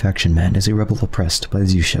Kuai faction man is a rebel oppressed by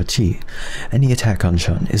Liu Xiaqi. Any attack on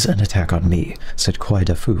Chun is an attack on me, said Kuai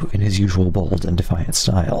Dafu in his usual bold and defiant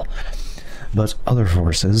style. But other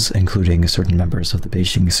forces, including certain members of the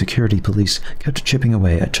Beijing security police, kept chipping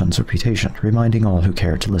away at Chun's reputation, reminding all who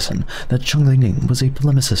cared to listen that Cheng Lining was a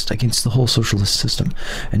polemicist against the whole socialist system,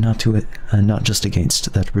 and not just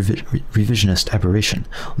against that revisionist aberration,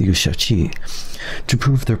 Liu Xiaqi. To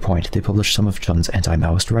prove their point, they published some of Chun's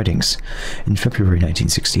anti-Maoist writings. In February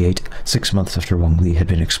 1968, 6 months after Wang Li had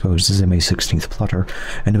been exposed as a May 16th plotter,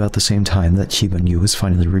 and about the same time that Qi Wenyu was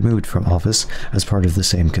finally removed from office as part of the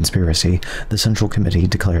same conspiracy, the Central Committee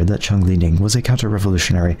declared that Cheng Lining was a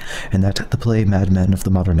counter-revolutionary, and that the play Madmen of the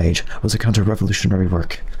Modern Age was a counter-revolutionary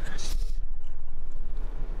work.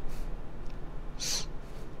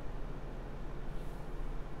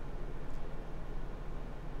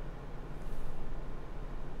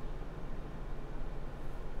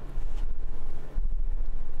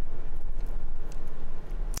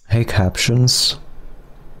 Hey, captions.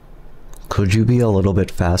 Could you be a little bit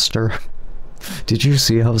faster? Did you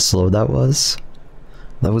see how slow that was?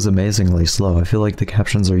 That was amazingly slow. I feel like the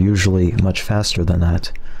captions are usually much faster than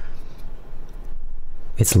that.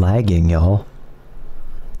 It's lagging, y'all.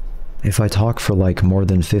 If I talk for like more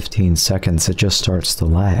than 15 seconds, it just starts to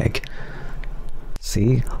lag.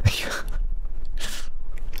 See?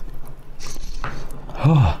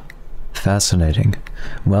 Oh, fascinating.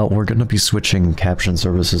 Well, we're gonna be switching caption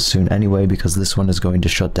services soon anyway, because this one is going to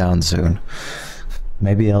shut down soon.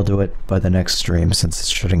 Maybe I'll do it by the next stream, since it's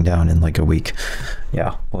shutting down in like a week.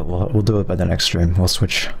 Yeah, we'll do it by the next stream. We'll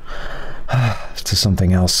switch to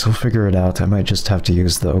something else. We'll figure it out. I might just have to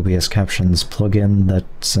use the OBS Captions plugin that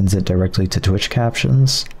sends it directly to Twitch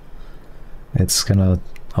Captions. It's gonna...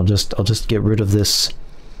 I'll just get rid of this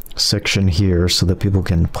section here so that people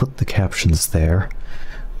can put the captions there.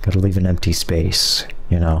 Gotta leave an empty space,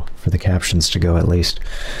 you know, for the captions to go at least.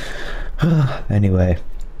 Anyway,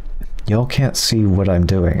 y'all can't see what I'm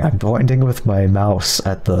doing. I'm pointing with my mouse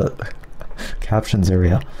at the captions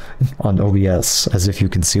area on OBS, as if you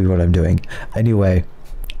can see what I'm doing. Anyway,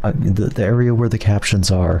 the area where the captions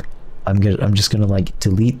are, I'm just gonna like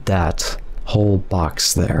delete that whole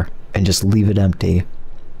box there and just leave it empty.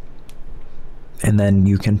 And then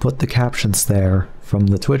you can put the captions there from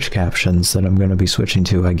the Twitch captions that I'm going to be switching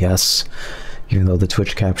to, I guess. even though the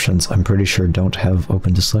Twitch captions, I'm pretty sure, don't have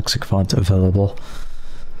Open Dyslexic font available.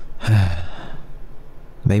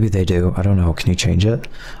 Maybe they do, I don't know. Can you change it?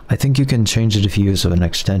 I think you can change it if you use an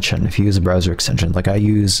extension, if you use a browser extension. Like I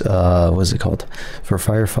use, what is it called? For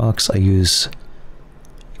Firefox, I use,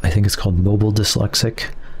 I think it's called Mobile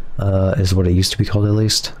Dyslexic, is what it used to be called at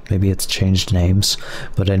least. Maybe it's changed names.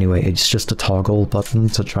 But anyway, it's just a toggle button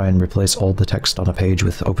to try and replace all the text on a page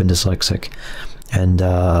with Open Dyslexic. And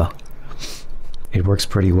it works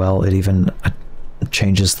pretty well. It even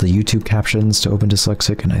changes the YouTube captions to Open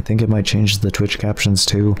Dyslexic, and I think it might change the Twitch captions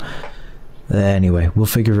too. Anyway, we'll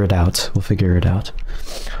figure it out. We'll figure it out.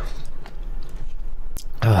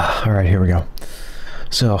 Alright, here we go.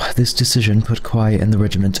 So, this decision put Kwai and the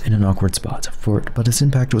regiment in an awkward spot, but its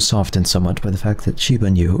impact was softened somewhat by the fact that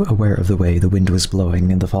Shiba New, aware of the way the wind was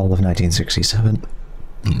blowing in the fall of 1967,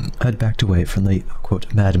 had backed away from the,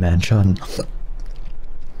 quote, madman Chun,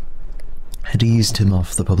 had eased him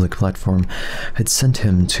off the public platform, had sent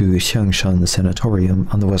him to Xiangshan Sanatorium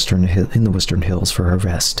on the in the Western Hills for a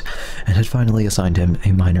rest, and had finally assigned him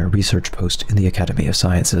a minor research post in the Academy of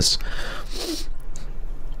Sciences.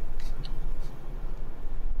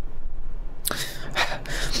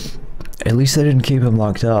 At least they didn't keep him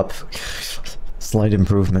locked up. Slight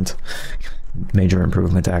improvement. Major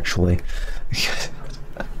improvement, actually.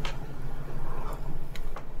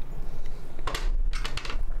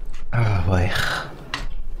 Oh boy.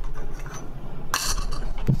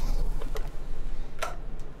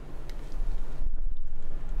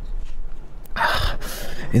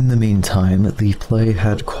 In the meantime, the play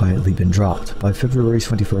had quietly been dropped. By February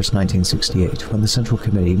 21st, 1968, when the Central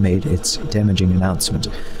Committee made its damaging announcement,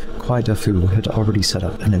 Kwai Dafu had already set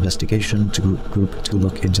up an investigation group to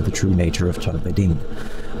look into the true nature of Chun Li-Ding.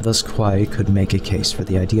 Thus, Kwai could make a case for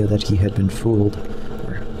the idea that he had been fooled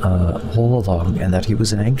all along, and that he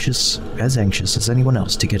was as anxious as anyone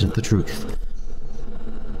else to get at the truth.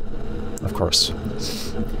 Of course.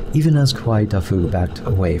 Even as Kwai Dafu backed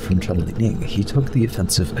away from Chun Li-Ning, he took the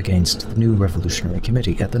offensive against the new Revolutionary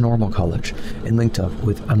Committee at the Normal College and linked up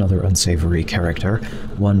with another unsavory character,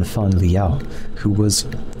 one Fan Liao, who was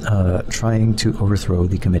trying to overthrow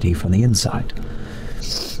the committee from the inside.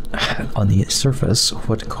 On the surface,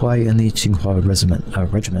 what Kwai and the Tsinghua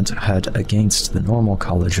regiment had against the Normal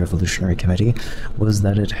College Revolutionary Committee was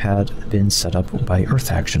that it had been set up by Earth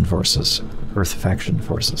Faction Forces,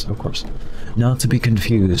 of course. Not to be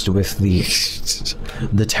confused with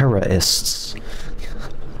the terrorists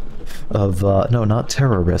of, no, not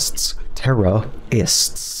terrorists,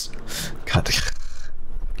 terrorists. God.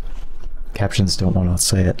 Captions don't want to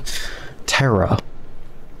say it. Terra.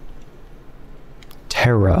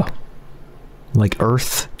 Like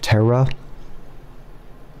Earth, Terra?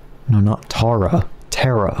 No, not Tara.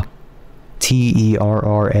 Terra.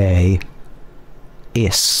 T-E-R-R-A.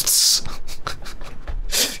 Ists.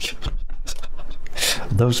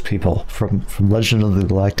 Those people from Legend of the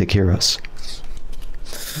Galactic Heroes.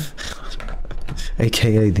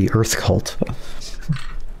 AKA the Earth Cult.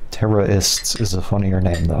 Terrorists is a funnier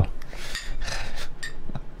name, though.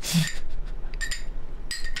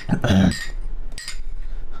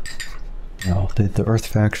 No, the Earth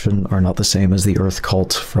Faction are not the same as the Earth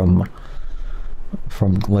Cult from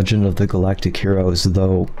Legend of the Galactic Heroes,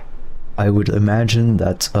 though I would imagine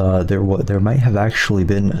that there might have actually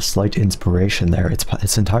been a slight inspiration there.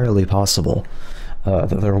 It's entirely possible that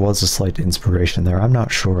there was a slight inspiration there. I'm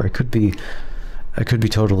not sure. I could be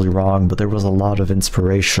totally wrong, but there was a lot of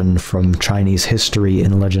inspiration from Chinese history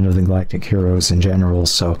in Legend of the Galactic Heroes in general,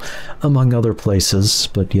 so among other places,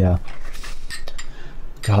 but yeah.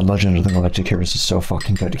 God, Legend of the Galactic Heroes is so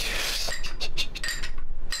fucking good.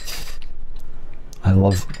 I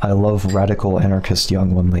love radical anarchist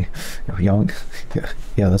Young Won Lee.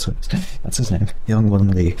 Yeah, that's his name. Young Won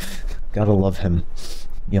Lee. Gotta love him.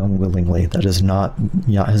 Young willingly. That is not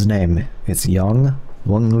his name. It's Young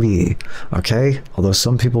Won Lee. Okay? Although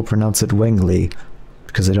some people pronounce it Wang Li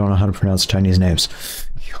because they don't know how to pronounce Chinese names.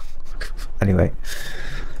 Anyway.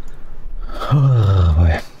 Oh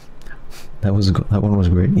boy. That one was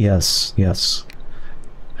great. Yes.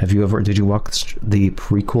 Did you watch the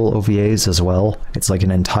prequel OVAs as well? It's like an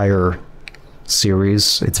entire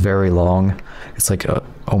series. It's very long. It's like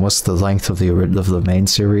almost the length of the main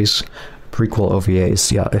series. Prequel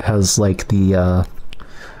OVAs. Yeah, it has like the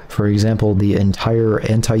for example, the entire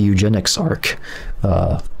anti-eugenics arc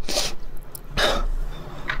that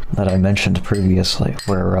I mentioned previously,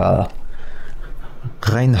 where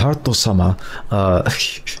Reinhardt-sama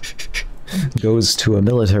goes to a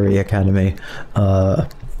military academy,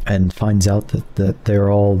 and finds out that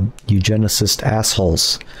they're all eugenicist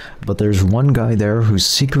assholes. But there's one guy there who's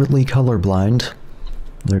secretly colorblind.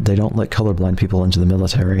 They don't let colorblind people into the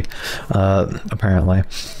military, apparently.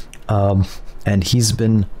 And he's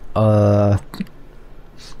been,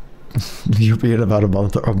 you'll be in about a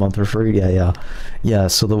month or free. Yeah.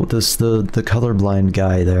 So the colorblind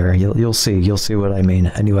guy there, you'll see what I mean.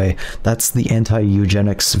 Anyway, that's the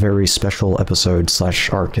anti-eugenics very special episode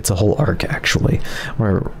 / arc. It's a whole arc actually,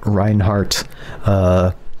 where Reinhardt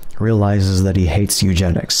realizes that he hates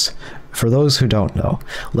eugenics. For those who don't know,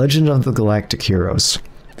 Legend of the Galactic Heroes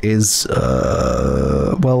is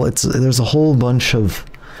well, there's a whole bunch of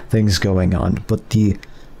things going on, but the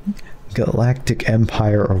Galactic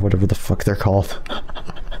Empire, or whatever the fuck they're called,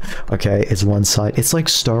 okay, is one side. It's like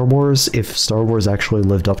Star Wars if Star Wars actually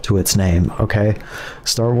lived up to its name, okay?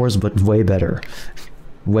 Star Wars, but way better.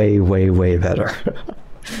 Way better.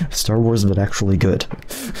 Star Wars, but actually good.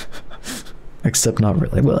 Except not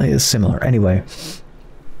really. Well, it's similar. Anyway.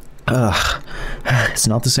 It's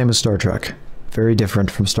not the same as Star Trek. Very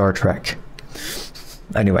different from Star Trek.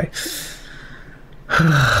 Anyway.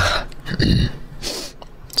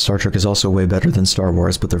 Star Trek is also way better than Star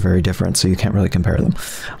Wars, but they're very different, so you can't really compare them.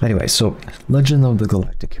 Anyway, so Legend of the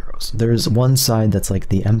Galactic Heroes. There's one side that's like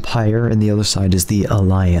the Empire, and the other side is the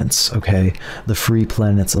Alliance, okay? The Free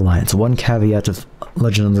Planets Alliance. One caveat of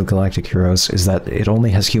Legend of the Galactic Heroes is that it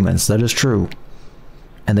only has humans. That is true.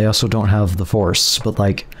 And they also don't have the Force, but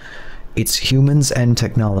like, it's humans and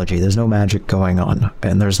technology. There's no magic going on,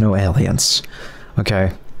 and there's no aliens,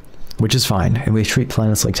 okay? Which is fine, and we treat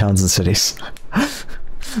planets like towns and cities.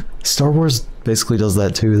 Star Wars basically does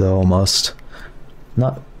that too, though, almost.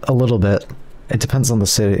 Not a little bit. It depends on the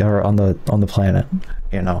city, or on the planet,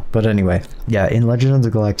 you know. But anyway, yeah, in Legend of the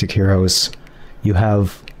Galactic Heroes, you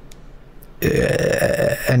have...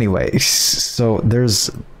 anyway, so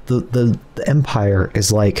there's... The Empire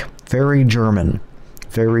is like very German.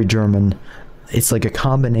 Very German. It's like a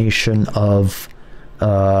combination of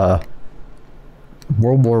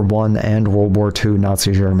World War I and World War II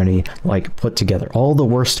Nazi Germany, like, put together. All the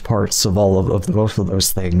worst parts of both of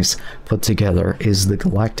those things put together is the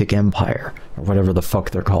Galactic Empire, or whatever the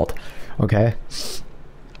fuck they're called, okay?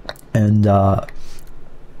 And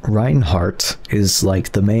Reinhardt is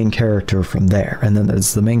like the main character from there, and then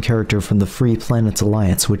there's the main character from the Free Planets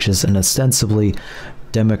Alliance, which is an ostensibly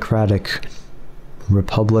democratic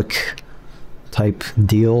republic type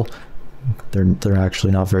deal. They're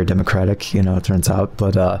actually not very democratic, you know, it turns out,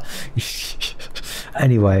 but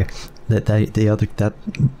anyway,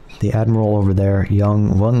 the admiral over there,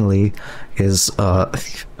 Young Wang Li, is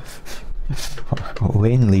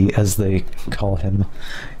Wayne Li, as they call him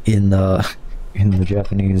in the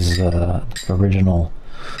Japanese original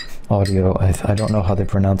audio. I don't know how they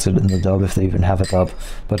pronounce it in the dub, if they even have a dub,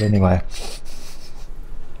 but anyway.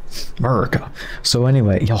 America. So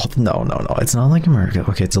anyway, y'all, no, it's not like America.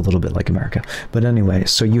 Okay, it's a little bit like America. But anyway,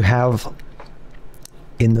 so you have,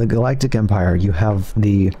 in the Galactic Empire, you have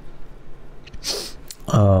the,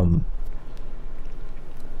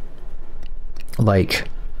 like,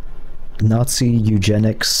 Nazi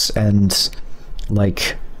eugenics and,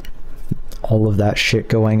 like, all of that shit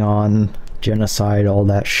going on, genocide, all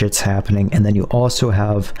that shit's happening, and then you also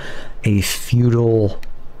have a feudal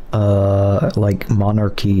like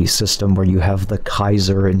monarchy system where you have the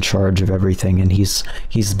Kaiser in charge of everything, and he's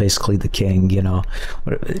basically the king, you know.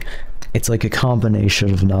 It's like a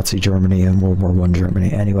combination of Nazi Germany and World War I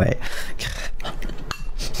Germany. Anyway,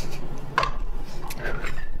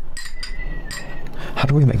 how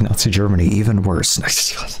do we make Nazi Germany even worse?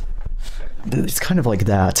 It's kind of like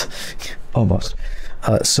that, almost.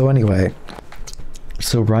 So anyway,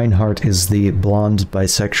 so Reinhardt is the blonde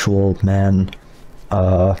bisexual man.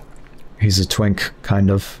 He's a twink,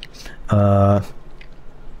 kind of.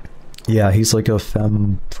 Yeah, he's like a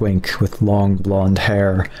femme twink with long blonde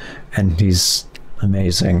hair, and he's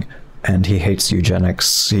amazing, and he hates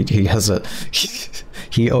eugenics. He has a...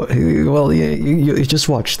 well, you just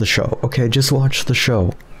watch the show, okay? Just watch the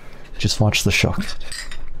show. Just watch the show.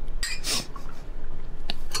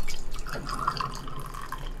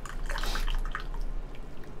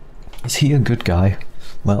 Is he a good guy?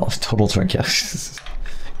 Well, total twink, yes.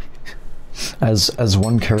 As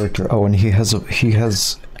one character, oh, and he has a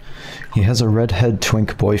redhead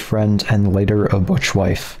twink boyfriend and later a butch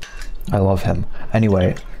wife. I love him.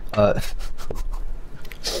 Anyway,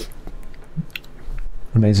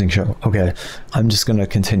 amazing show. Okay, I'm just gonna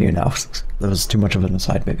continue now. That was too much of an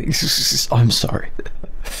aside, maybe. I'm sorry.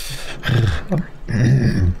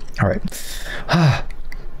 All right.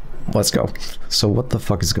 Let's go. So what the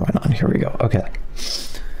fuck is going on? Here we go. Okay.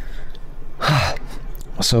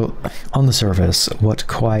 So, on the surface, what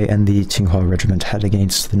Kuai and the Tsinghua Regiment had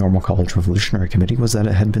against the Normal College Revolutionary Committee was that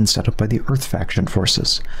it had been set up by the Earth Faction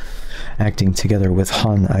forces. Acting together with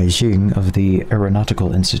Han Aijing of the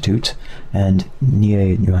Aeronautical Institute and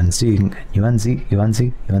Nie Yuanzi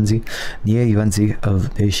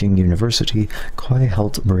of Beijing University, Kuai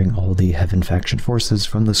helped bring all the Heaven Faction forces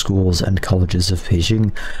from the schools and colleges of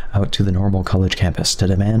Beijing out to the Normal College campus to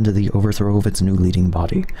demand the overthrow of its new leading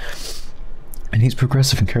body. And he's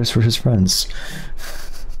progressive and cares for his friends.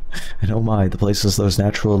 And oh my, the places those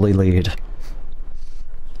naturally lead.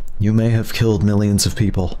 You may have killed millions of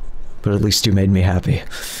people, but at least you made me happy.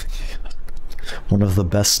 One of the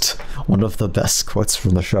best quotes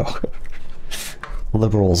from the show.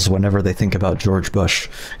 Liberals, whenever they think about George Bush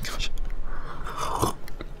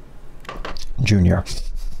Jr.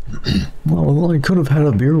 Well, I could have had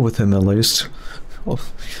a beer with him at least. Oh.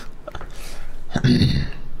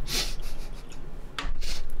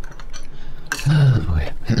 Oh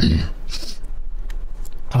boy.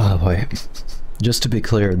 Oh boy. Just to be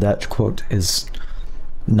clear, that quote is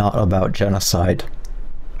not about genocide.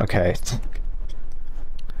 Okay.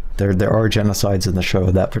 There are genocides in the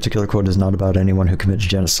show. That particular quote is not about anyone who commits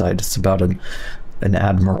genocide. It's about an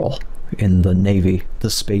admiral in the Navy,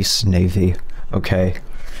 the Space Navy. Okay.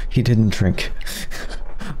 He didn't drink.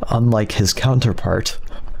 Unlike his counterpart.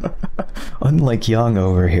 Unlike Young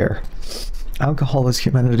over here. Alcohol is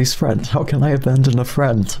humanity's friend. How can I abandon a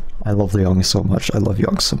friend? I love Young so much. I love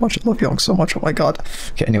Young so much. I love Young so much. Oh my god.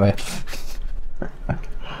 Okay, anyway.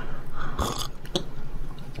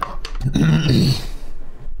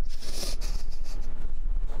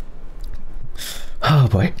 Oh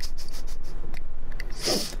boy.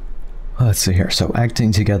 Let's see here. So,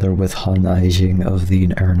 acting together with Han Aijing of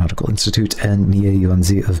the Aeronautical Institute and Nie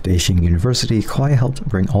Yuanzi of Beijing University, Kuai helped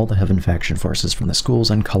bring all the Heaven Faction forces from the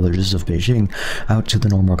schools and colleges of Beijing out to the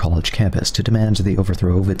Normal College campus to demand the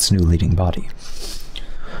overthrow of its new leading body.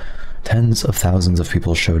 Tens of thousands of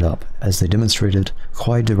people showed up. As they demonstrated,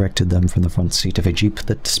 Kuai directed them from the front seat of a jeep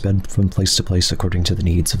that sped from place to place according to the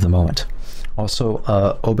needs of the moment. Also,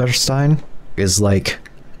 Oberstein is like...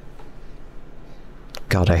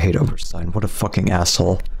 God, I hate Oberstein. What a fucking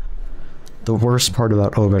asshole. The worst part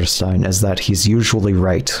about Oberstein is that he's usually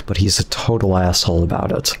right, but he's a total asshole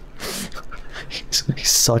about it. He's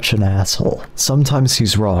such an asshole. Sometimes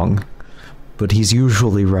he's wrong, but he's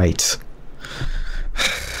usually right.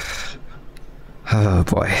 Oh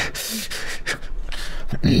boy.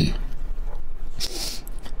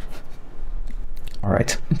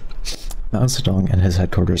 Alright. Mao Zedong and his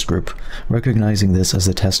headquarters group, recognizing this as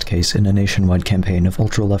a test case in a nationwide campaign of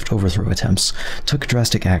ultra-left overthrow attempts, took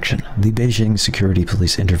drastic action. The Beijing security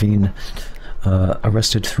police intervened,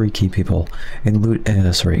 arrested 3 key people,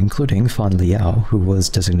 including Fan Liao, who was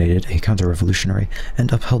designated a counter-revolutionary,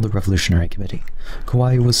 and upheld the Revolutionary Committee.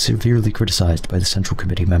 Kuai was severely criticized by the Central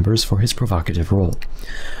Committee members for his provocative role.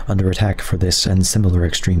 Under attack for this and similar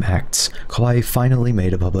extreme acts, Kuai finally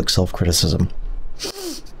made a public self-criticism.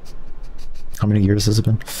 How many years has it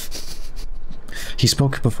been? He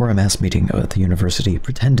spoke before a mass meeting at the university,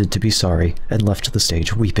 pretended to be sorry, and left the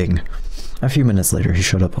stage weeping. A few minutes later, he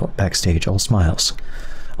showed up backstage, all smiles.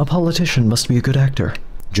 A politician must be a good actor.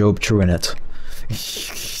 Job Truinet.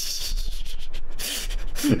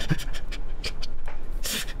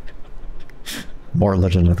 More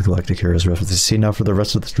Legend of the Galactic Heroes references. See, now for the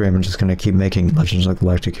rest of the stream, I'm just going to keep making Legends of the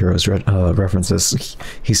Galactic Heroes references.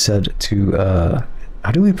 He said to, how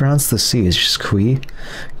do we pronounce the C? It's just Kui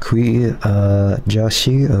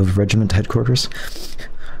Joshi of Regiment Headquarters.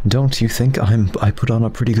 Don't you think I put on a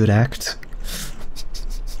pretty good act?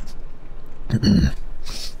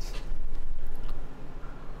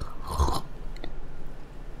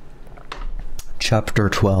 Chapter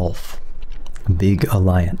 12. Big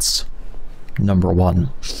Alliance. Number 1.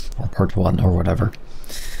 Or Part 1, or whatever.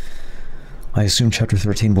 I assume Chapter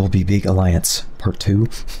 13 will be Big Alliance. Part 2?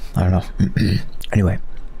 I don't know. Anyway.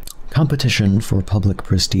 Competition for public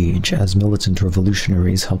prestige as militant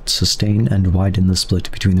revolutionaries helped sustain and widen the split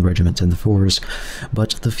between the regiment and the fours,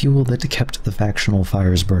 but the fuel that kept the factional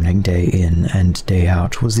fires burning day in and day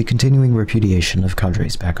out was the continuing repudiation of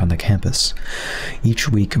cadres back on the campus. Each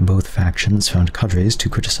week, both factions found cadres to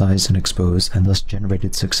criticize and expose, and thus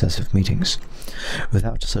generated successive meetings.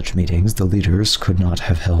 Without such meetings, the leaders could not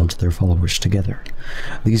have held their followers together.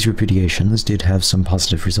 These repudiations did have some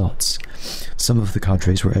positive results. Some of the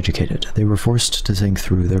cadres were educated educated. They were forced to think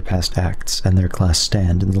through their past acts and their class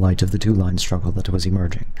stand in the light of the two-line struggle that was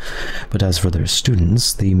emerging. But as for their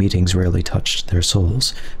students, the meetings rarely touched their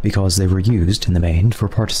souls, because they were used, in the main, for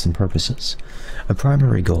partisan purposes. A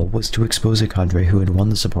primary goal was to expose a cadre who had won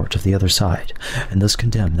the support of the other side, and thus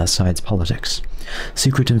condemn that side's politics.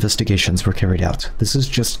 Secret investigations were carried out. This is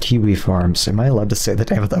just Kiwi Farms. Am I allowed to say the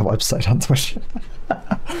name of that website on Twitch?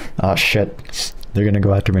 Oh shit. They're gonna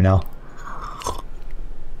go after me now.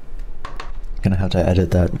 Gonna have to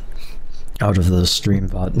edit that out of the stream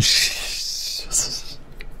bot.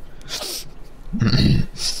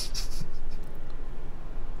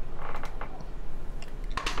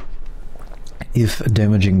 If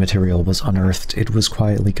damaging material was unearthed, it was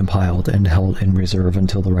quietly compiled and held in reserve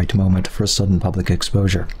until the right moment for sudden public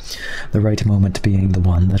exposure. The right moment being the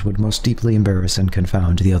one that would most deeply embarrass and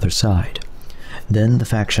confound the other side. Then the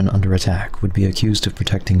faction under attack would be accused of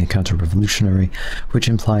protecting a counter-revolutionary, which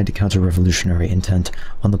implied counter-revolutionary intent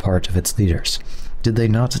on the part of its leaders. Did they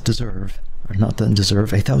not deserve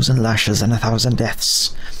 1,000 lashes and 1,000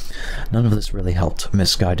 deaths? None of this really helped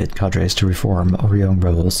misguided cadres to reform or young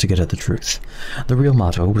rebels to get at the truth. The real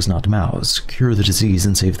motto was not Mao's, cure the disease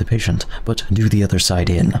and save the patient, but do the other side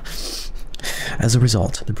in. As a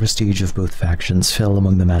result, the prestige of both factions fell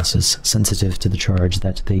among the masses, sensitive to the charge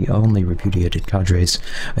that they only repudiated cadres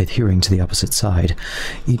adhering to the opposite side.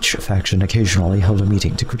 Each faction occasionally held a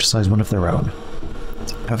meeting to criticize one of their own.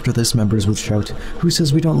 After this, members would shout, "Who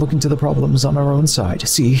says we don't look into the problems on our own side?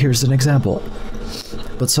 See, here's an example."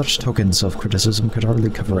 But such tokens of criticism could hardly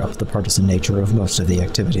cover up the partisan nature of most of the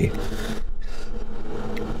activity.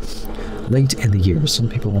 Late in the year, some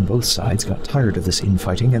people on both sides got tired of this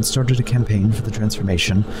infighting and started a campaign for the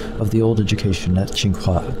transformation of the old education at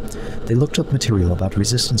Tsinghua. They looked up material about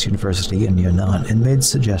Resistance University in Yunnan and made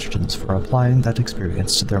suggestions for applying that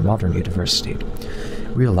experience to their modern university.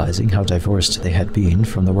 Realizing how divorced they had been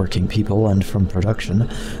from the working people and from production,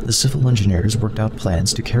 the civil engineers worked out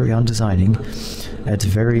plans to carry on designing at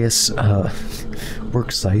various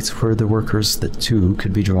work sites where the workers that too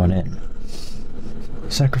could be drawn in.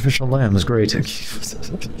 Sacrificial lamb is great.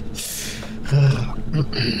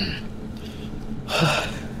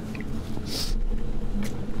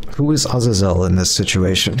 Who is Azazel in this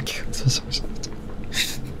situation?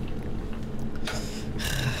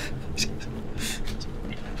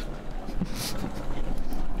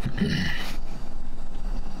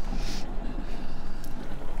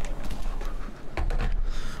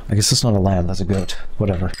 I guess it's not a lamb, that's a goat.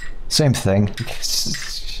 Whatever. Same thing.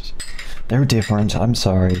 They're different, I'm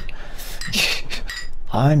sorry.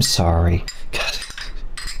 I'm sorry. God.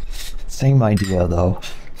 Same idea, though.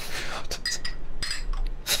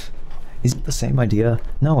 Is it the same idea?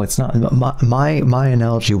 No, it's not. My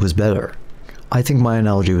analogy was better. I think my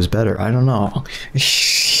analogy was better. I don't know.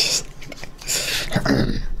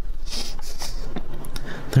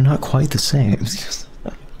 They're not quite the same.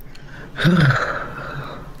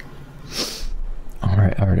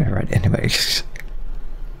 Alright. Anyway.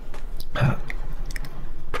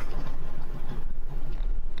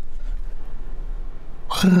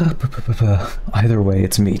 Either way,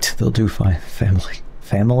 it's meat. They'll do fine.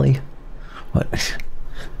 Family? What?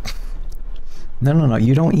 No.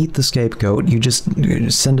 You don't eat the scapegoat. You just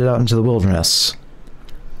send it out into the wilderness.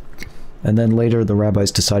 And then later, the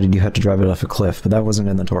rabbis decided you had to drive it off a cliff. But that wasn't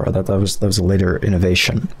in the Torah. That was a later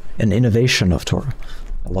innovation. An innovation of Torah.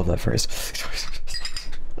 I love that phrase.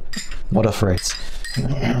 What a phrase.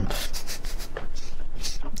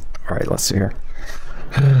 Alright, let's see here.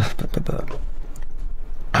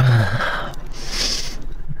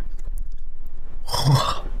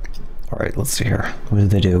 Alright, let's see here. What did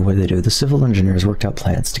they do? The civil engineers worked out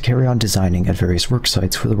plans to carry on designing at various work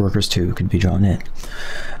sites where the workers too could be drawn in.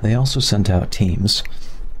 They also sent out teams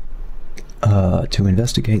to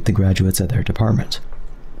investigate the graduates at their department.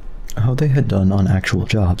 How they had done on actual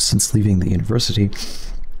jobs since leaving the university,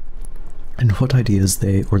 and what ideas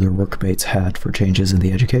they or their workmates had for changes in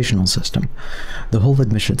the educational system. The whole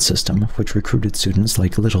admission system, which recruited students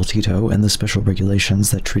like Little Tito, and the special regulations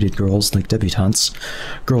that treated girls like debutantes.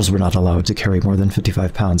 Girls were not allowed to carry more than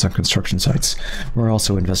 55 pounds on construction sites, were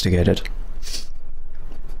also investigated.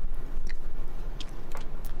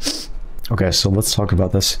 Okay, so let's talk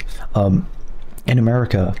about this. In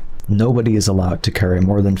America, nobody is allowed to carry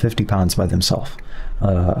more than 50 pounds by themselves.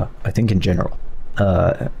 I think in general.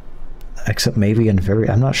 Except maybe in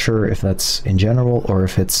I'm not sure if that's in general or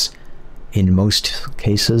if it's in most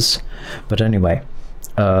cases. But anyway,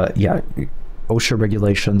 yeah, OSHA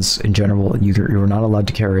regulations in general, you're not allowed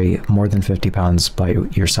to carry more than 50 pounds by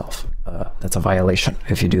yourself. That's a violation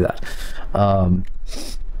if you do that.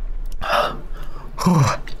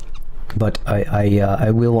 But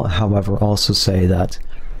I will, however, also say that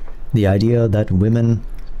the idea that women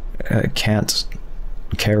can't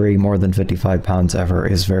carry more than 55 pounds ever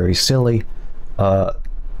is very silly.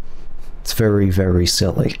 It's very, very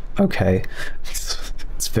silly, okay?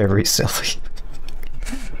 It's very silly.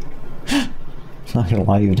 Not gonna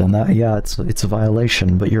lie, you've done that. Yeah, it's a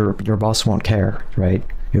violation, but your boss won't care, right?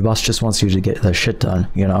 Your boss just wants you to get the shit done,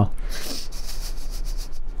 you know?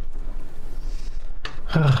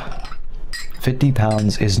 50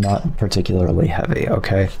 pounds is not particularly heavy,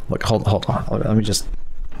 okay? Look, hold on. Let me just...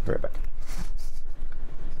 be right back.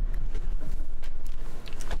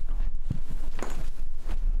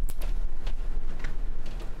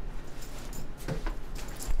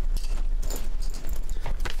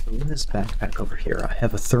 In this backpack over here, I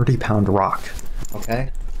have a 30-pound rock,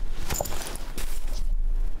 okay?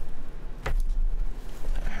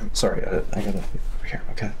 Sorry, I gotta over here,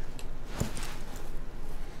 okay?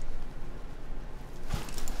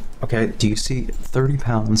 Okay, do you see 30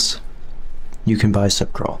 pounds? You can buy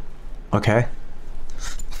Sip Curl, okay?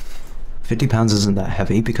 50 pounds isn't that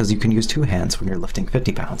heavy because you can use 2 hands when you're lifting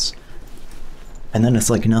 50 pounds. And then it's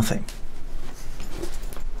like nothing.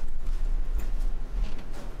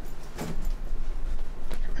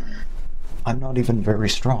 I'm not even very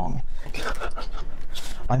strong.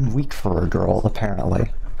 I'm weak for a girl,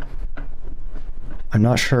 apparently. I'm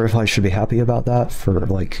not sure if I should be happy about that for,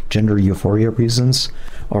 like, gender euphoria reasons,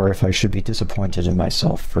 or if I should be disappointed in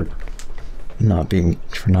myself for not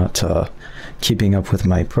keeping up with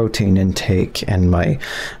my protein intake and my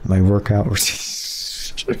workout routine.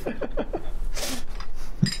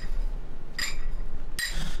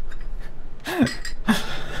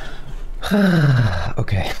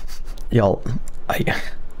 Okay. Y'all,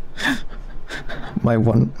 my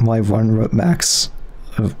one rep max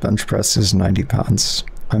of bench press is 90 pounds.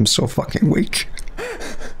 I'm so fucking weak.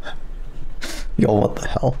 Y'all, what the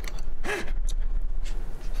hell?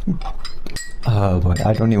 Oh boy,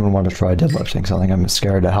 I don't even want to try deadlifting something. I'm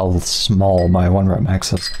scared of how small my 1 rep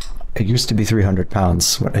max is. It used to be 300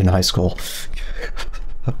 pounds in high school.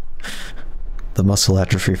 The muscle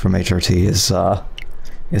atrophy from HRT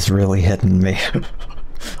is really hitting me.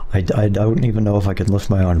 I don't even know if I can lift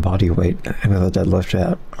my own body weight with a deadlift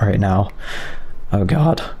yet right now. Oh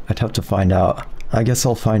god, I'd have to find out. I guess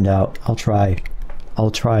I'll find out. I'll try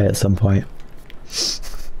at some point.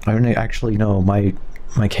 I don't actually know. My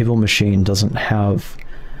cable machine doesn't have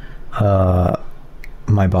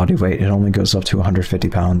my body weight. It only goes up to 150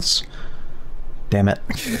 pounds. Damn it.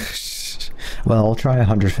 Well, I'll try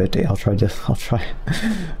 150. I'll try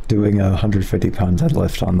doing a 150-pound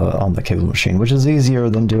deadlift on the cable machine, which is easier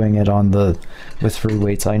than doing it with free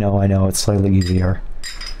weights. I know it's slightly easier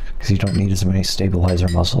because you don't need as many stabilizer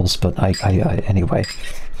muscles. But anyway,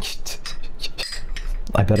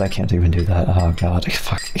 I bet I can't even do that. Oh god,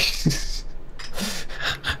 fuck.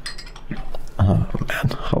 Oh man,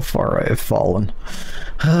 how far I have fallen.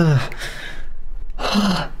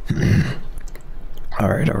 All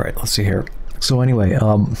right. Let's see here. So anyway,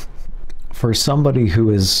 for somebody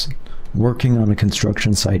who is working on a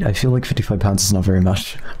construction site, I feel like 55 pounds is not very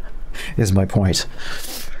much, is my point.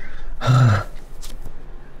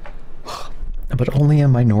 But only a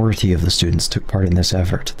minority of the students took part in this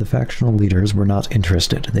effort. The factional leaders were not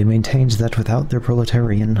interested. They maintained that without their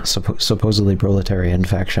supposedly proletarian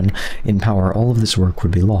faction in power, all of this work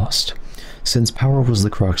would be lost. Since power was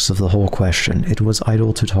the crux of the whole question, it was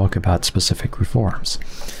idle to talk about specific reforms.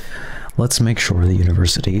 Let's make sure the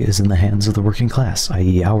university is in the hands of the working class,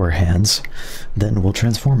 i.e. our hands. Then we'll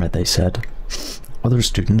transform it, they said. Other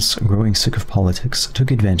students, growing sick of politics,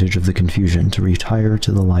 took advantage of the confusion to retire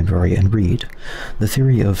to the library and read. The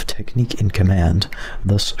theory of technique in command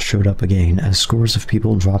thus showed up again as scores of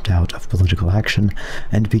people dropped out of political action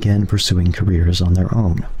and began pursuing careers on their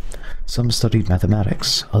own. Some studied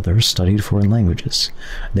mathematics, others studied foreign languages.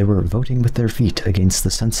 They were voting with their feet against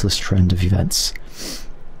the senseless trend of events.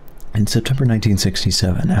 In September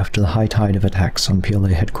 1967, after the high tide of attacks on PLA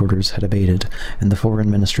headquarters had abated and the foreign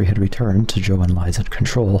ministry had returned to Zhou Enlai's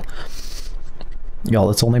control... Y'all,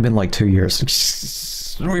 it's only been like 2 years.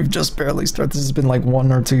 We've just barely started. This has been like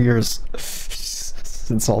 1 or 2 years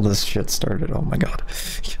since all this shit started. Oh my god.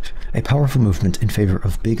 A powerful movement in favor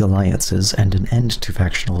of big alliances and an end to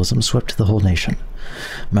factionalism swept the whole nation.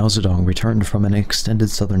 Mao Zedong returned from an extended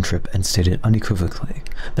southern trip and stated unequivocally,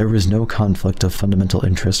 there was no conflict of fundamental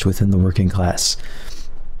interest within the working class.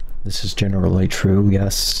 This is generally true,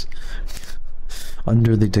 yes.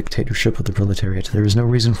 Under the dictatorship of the proletariat, there is no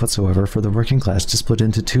reason whatsoever for the working class to split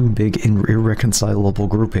into 2 big and irreconcilable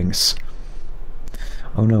groupings.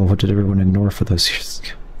 Oh no, what did everyone ignore for those years?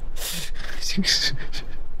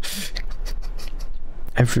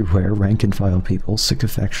 Everywhere, rank-and-file people, sick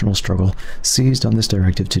of factional struggle, seized on this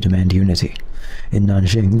directive to demand unity. In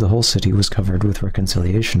Nanjing, the whole city was covered with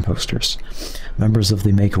reconciliation posters. Members of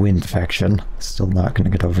the Make Wind faction, still not going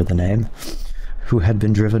to get over the name, who had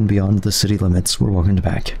been driven beyond the city limits, were welcomed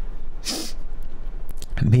back.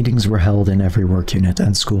 Meetings were held in every work unit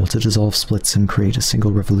and school to dissolve splits and create a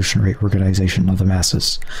single revolutionary organization of the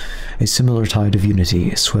masses. A similar tide of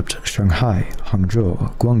unity swept Shanghai,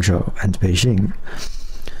 Hangzhou, Guangzhou, and Beijing.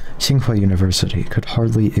 Tsinghua University could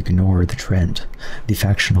hardly ignore the trend. The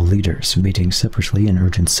factional leaders, meeting separately in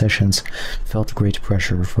urgent sessions, felt great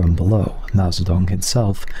pressure from below. Mao Zedong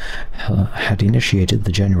himself had initiated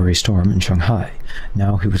the January storm in Shanghai.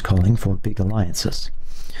 Now he was calling for big alliances.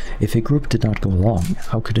 If a group did not go along,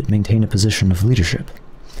 how could it maintain a position of leadership?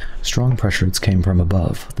 Strong pressures came from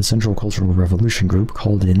above. The Central Cultural Revolution Group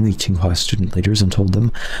called in the Tsinghua student leaders and told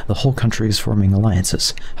them, "The whole country is forming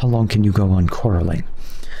alliances. How long can you go on quarreling?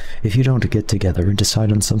 If you don't get together and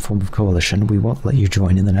decide on some form of coalition, we won't let you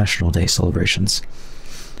join in the National Day celebrations."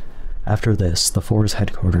 After this, the Four's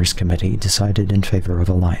headquarters committee decided in favor of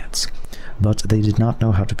alliance. But they did not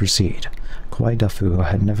know how to proceed. Kuai Dafu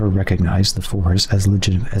had never recognized the Fours as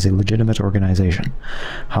a legitimate organization.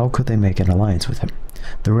 How could they make an alliance with him?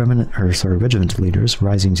 The regiment leaders,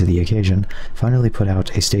 rising to the occasion, finally put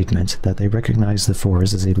out a statement that they recognized the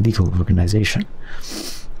Fours as a legal organization.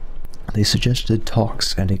 They suggested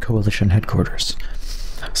talks and a coalition headquarters.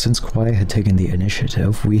 Since Kuai had taken the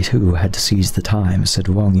initiative, we too had to seize the time, said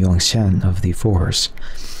Wang Yongxian of the Fours.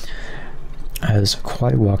 As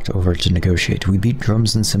Kuai walked over to negotiate, we beat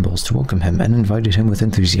drums and cymbals to welcome him and invited him with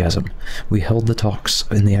enthusiasm. We held the talks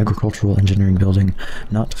in the Agricultural Engineering Building,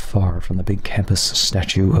 not far from the big campus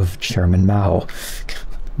statue of Chairman Mao,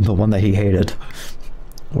 the one that he hated.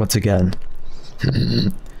 Once again.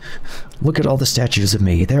 Look at all the statues of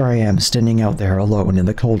me. There I am, standing out there alone in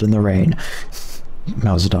the cold and the rain.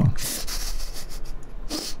 Mao Zedong.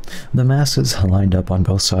 The masses lined up on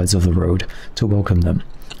both sides of the road to welcome them.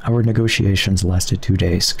 Our negotiations lasted 2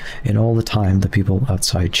 days. In all the time, the people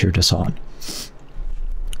outside cheered us on.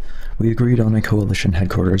 We agreed on a coalition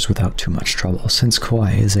headquarters without too much trouble. Since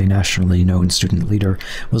Kuai is a nationally known student leader,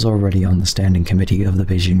 was already on the standing committee of the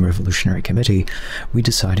Beijing Revolutionary Committee, we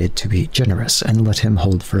decided to be generous and let him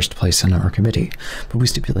hold first place in our committee. But we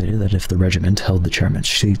stipulated that if the regiment held the chairman's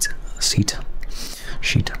seat,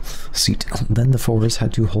 then the Fours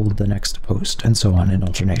had to hold the next post, and so on in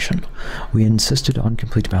alternation. We insisted on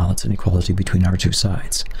complete balance and equality between our two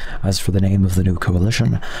sides. As for the name of the new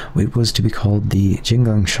coalition, it was to be called the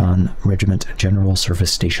Jinggangshan Regiment General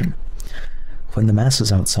Service Station. When the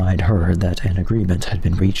masses outside heard that an agreement had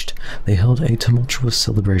been reached, they held a tumultuous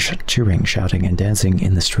celebration, cheering, shouting, and dancing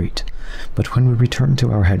in the street. But when we returned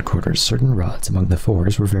to our headquarters, certain rods among the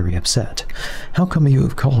Fours were very upset. "How come you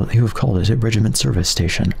have called it a regiment service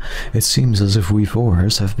station? It seems as if we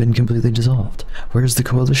Fours have been completely dissolved. Where's the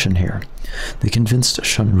coalition here?" They convinced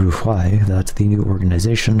Shen Ruhuai that the new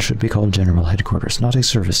organization should be called General Headquarters, not a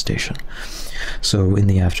service station. So, in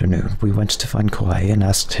the afternoon, we went to find Kuai and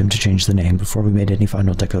asked him to change the name before we made any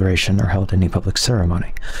final declaration or held any public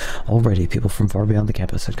ceremony. Already, people from far beyond the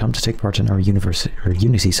campus had come to take part in our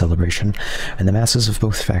unity celebration, and the masses of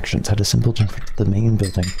both factions had assembled in front of the main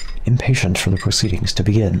building, impatient for the proceedings to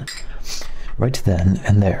begin. Right then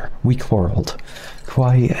and there, we quarreled.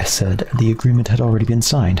 Kuai said the agreement had already been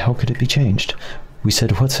signed. How could it be changed? We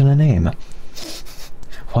said, "What's in a name?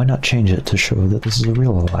 Why not change it to show that this is a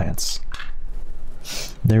real alliance?"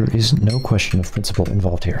 There is no question of principle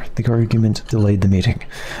involved here. The argument delayed the meeting.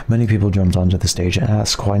 Many people jumped onto the stage and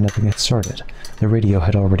asked why nothing had started. The radio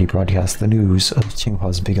had already broadcast the news of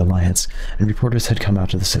Tsinghua's big alliance, and reporters had come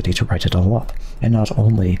out of the city to write it all up. And not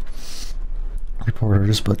only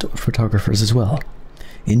reporters, but photographers as well.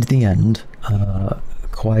 In the end,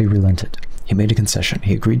 Kuai relented. He made a concession.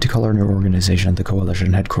 He agreed to call our new organization the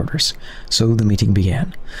Coalition Headquarters. So the meeting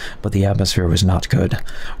began. But the atmosphere was not good.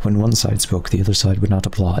 When one side spoke, the other side would not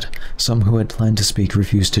applaud. Some who had planned to speak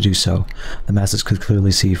refused to do so. The masses could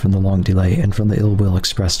clearly see from the long delay and from the ill will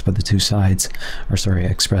expressed that the two sides were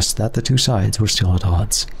still at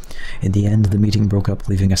odds. In the end, the meeting broke up,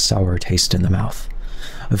 leaving a sour taste in the mouth.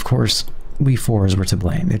 Of course, we Fours were to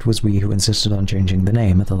blame. It was we who insisted on changing the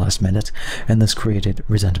name at the last minute, and this created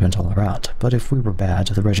resentment all around. But if we were bad,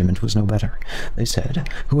 the regiment was no better. They said,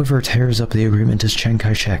 "Whoever tears up the agreement is Chiang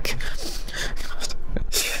Kai-shek."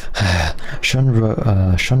 Shen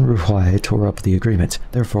Ruhuai tore up the agreement.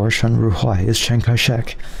 Therefore, Shen Ruhuai is Chiang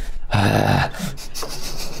Kai-shek.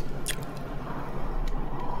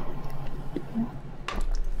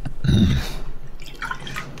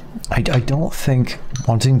 I I don't think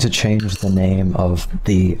wanting to change the name of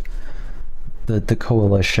the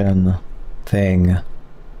coalition thing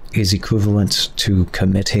is equivalent to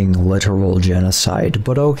committing literal genocide,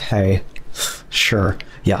 but okay. Sure,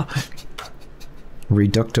 yeah.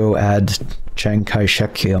 Reducto ad Chiang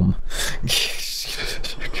Kai-shekium.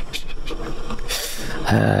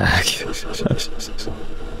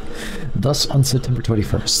 Thus, on September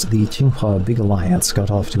 21st, the Tsinghua Big Alliance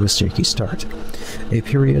got off to a shaky start. A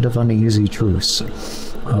period of uneasy truce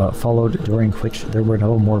followed, during which there were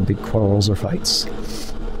no more big quarrels or fights.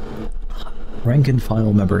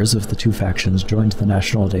 Rank-and-file members of the two factions joined the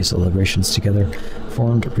National Day celebrations together,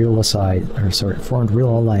 formed real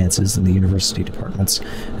alliances in the university departments,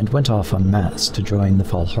 and went off en masse to join the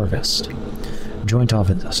fall harvest. Joint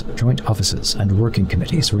offices and working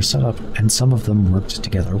committees were set up, and some of them worked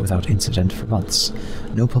together without incident for months.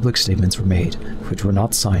 No public statements were made, which were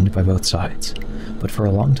not signed by both sides. But for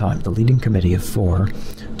a long time, the leading committee of 4,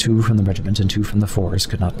 2 from the regiment and 2 from the 4s,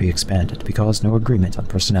 could not be expanded, because no agreement on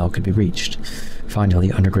personnel could be reached.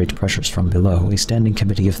 Finally, under great pressures from below, a standing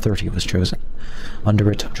committee of 30 was chosen.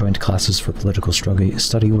 Under it, joint classes for political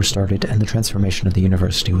study were started, and the transformation of the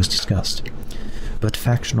university was discussed. But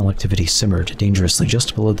factional activity simmered dangerously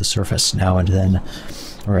just below the surface now and then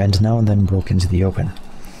broke into the open.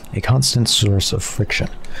 A constant source of friction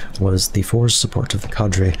was the forced support of the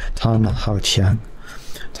cadre Tan Haoqiang.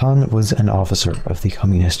 Tan was an officer of the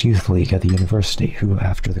Communist Youth League at the university who,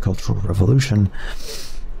 after the Cultural Revolution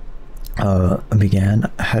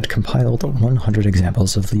began, had compiled 100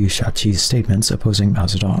 examples of Liu Shaqi's statements opposing Mao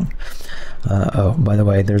Zedong. Oh, by the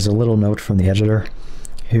way, there's a little note from the editor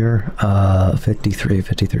here,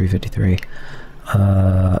 53.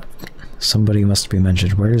 Somebody must be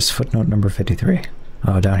mentioned. Where's footnote number 53?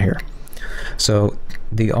 Oh, down here. So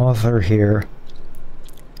the author here,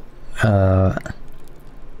 or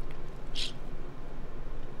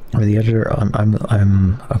the editor,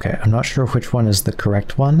 I'm okay. I'm not sure which one is the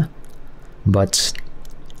correct one, but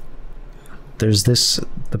there's this.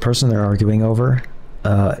 The person they're arguing over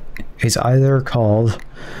is either called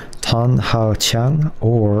Tan Haoqiang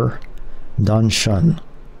or Dan Shun.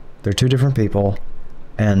 They're two different people,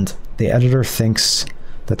 and the editor thinks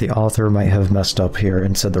that the author might have messed up here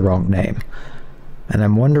and said the wrong name. And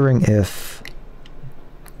I'm wondering if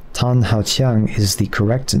Tan Haoqiang is the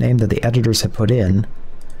correct name that the editors had put in,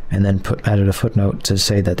 and then added a footnote to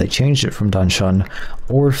say that they changed it from Dan Shun,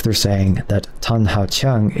 or if they're saying that Tan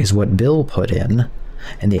Haoqiang is what Bill put in,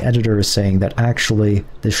 and the editor is saying that actually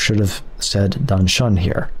this should have said Dan Shun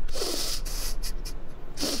here.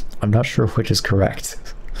 I'm not sure which is correct.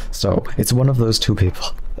 So it's one of those two people.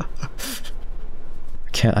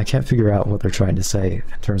 I can't figure out what they're trying to say in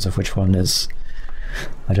terms of which one is.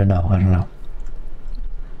 I don't know.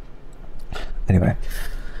 Anyway.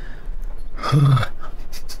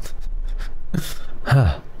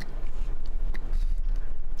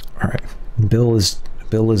 Alright. Bill is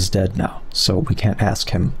dead now, so we can't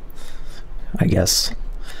ask him, I guess.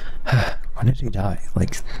 When did he die?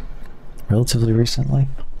 Like, relatively recently?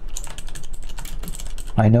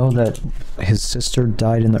 I know that his sister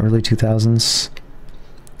died in the early 2000s.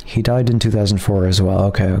 He died in 2004 as well.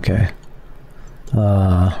 Okay.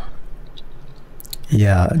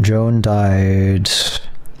 Yeah, Joan died...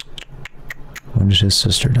 When did his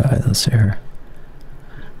sister die? Let's see here.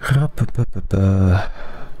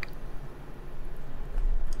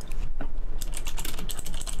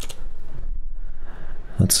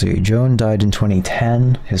 Let's see, Joan died in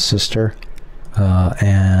 2010, his sister.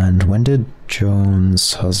 And when did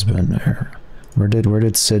Joan's husband, when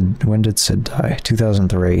did Sid die?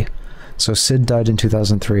 2003. So Sid died in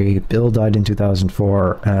 2003, Bill died in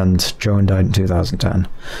 2004, and Joan died in 2010.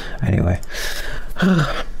 Anyway.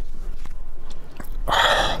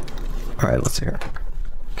 Alright, let's see here.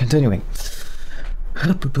 Continuing.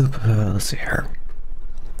 Let's see here.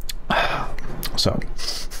 So,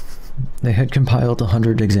 they had compiled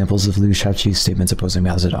 100 examples of Liu Shaqi's statements opposing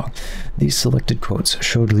Mao Zedong. These selected quotes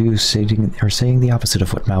showed Liu saying the opposite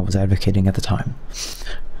of what Mao was advocating at the time.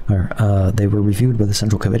 They were reviewed by the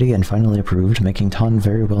Central Committee and finally approved, making Tan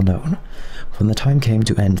very well known. When the time came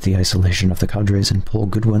to end the isolation of the cadres and pull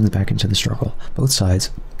good ones back into the struggle, both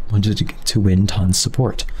sides wanted to win Tan's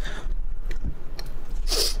support.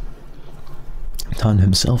 Tan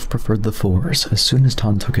himself preferred the fours. As soon as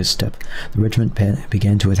Tan took his step, the regiment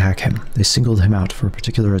began to attack him. They singled him out for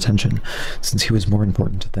particular attention, since he was more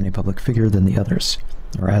important than a public figure than the others,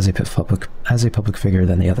 or as a public figure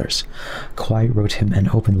than the others. Kwai wrote him an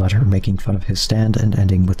open letter making fun of his stand and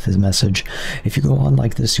ending with his message, "If you go on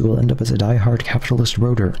like this, you will end up as a die-hard capitalist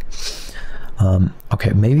roader."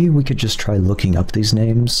 Okay, maybe we could just try looking up these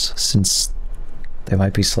names, since they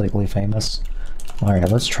might be slightly famous.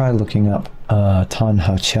 Alright, let's try looking up Tan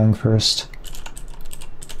Haoqiang first.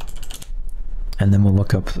 And then we'll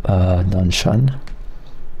look up Dan Shen.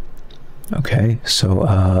 Okay,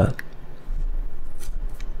 so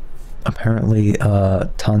apparently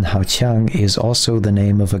Tan Haoqiang is also the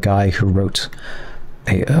name of a guy who wrote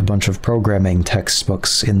a bunch of programming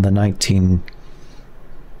textbooks in the 1970s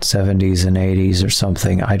and 80s or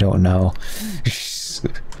something. I don't know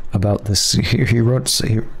about this. He wrote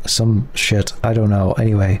some shit. I don't know.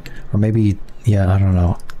 Anyway, or maybe, yeah, I don't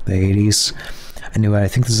know. The 80s. Anyway, I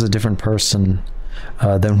think this is a different person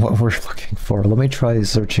than what we're looking for. Let me try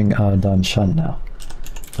searching Dan Shen now.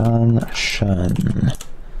 Dan Shen.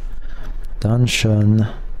 Dan Shen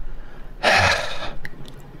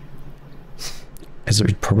is a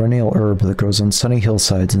perennial herb that grows on sunny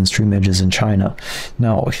hillsides and stream edges in China.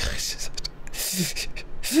 No.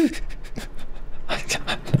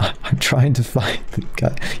 I'm trying to find the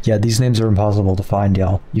guy. Yeah, these names are impossible to find,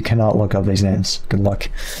 y'all. You cannot look up these names. Good luck.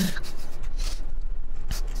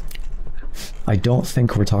 I don't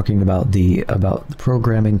think we're talking about the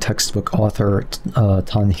programming textbook author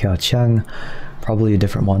Tan Haoqiang, probably a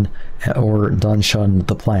different one, or Dan Shen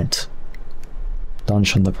the plant. Dan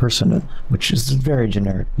Shen the person, which is a very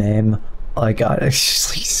generic name. Like, oh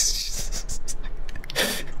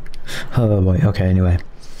boy, okay, anyway.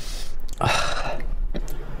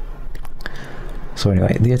 So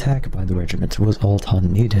anyway, the attack by the regiment was all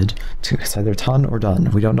Tan needed to, it's either Tan or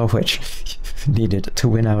Dan, we don't know which, needed to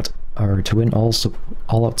win out, or to win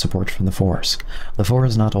all-out support from the Fours. The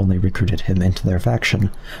Fours not only recruited him into their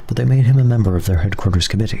faction, but they made him a member of their headquarters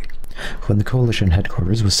committee. When the coalition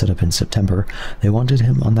headquarters was set up in September, they wanted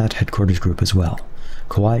him on that headquarters group as well.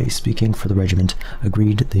 Kawai, speaking for the regiment,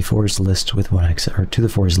 agreed to the Fours list with one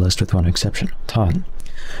exception, Tan.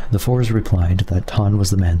 The Fours replied that Tan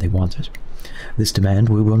was the man they wanted. This demand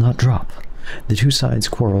we will not drop. The two sides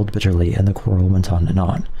quarreled bitterly, and the quarrel went on and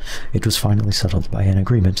on. It was finally settled by an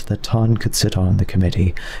agreement that Tan could sit on the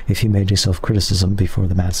committee if he made a self-criticism before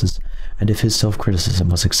the masses, and if his self-criticism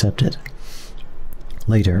was accepted.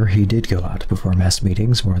 Later, he did go out before mass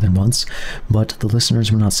meetings more than once, but the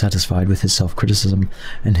listeners were not satisfied with his self-criticism,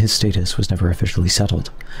 and his status was never officially settled.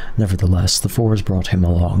 Nevertheless, the Fours brought him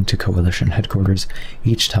along to coalition headquarters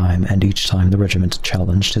each time, and each time the regiment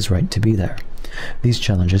challenged his right to be there. These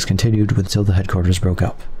challenges continued until the headquarters broke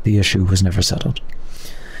up. The issue was never settled.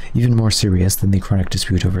 Even more serious than the chronic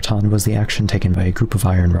dispute over Tan was the action taken by a group of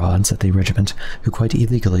iron rods at the regiment, who quite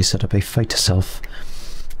illegally set up a fight to self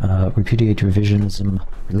repudiate revisionism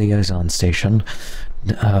liaison station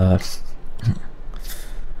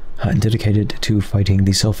dedicated to fighting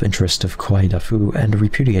the self-interest of Kwai Dafu and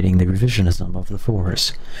repudiating the revisionism of the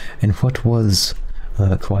Fours. And what was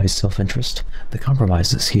Kwai's self-interest? The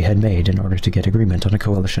compromises he had made in order to get agreement on a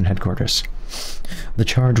coalition headquarters. The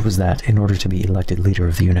charge was that, in order to be elected leader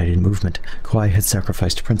of the United Movement, Kwai had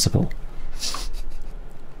sacrificed principle.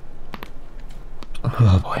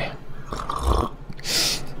 Oh boy.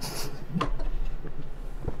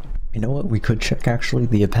 You know what, we could check actually.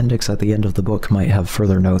 The appendix at the end of the book might have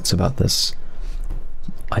further notes about this.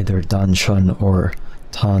 Either Dan Shen or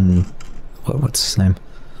Tan... what's his name?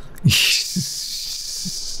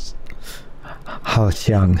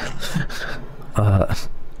 Haoqiang.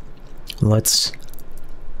 Let's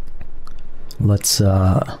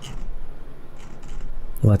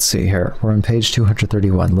see here. We're on page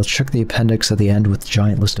 231. Let's check the appendix at the end with the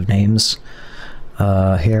giant list of names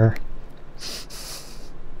here.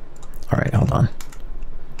 Alright, hold on.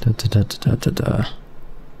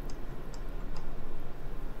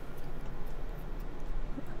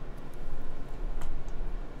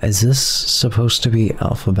 Is this supposed to be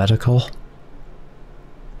alphabetical?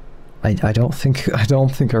 I don't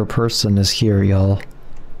think our person is here, y'all.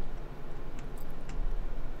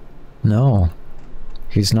 No.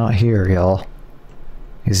 He's not here, y'all.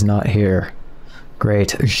 He's not here.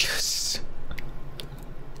 Great.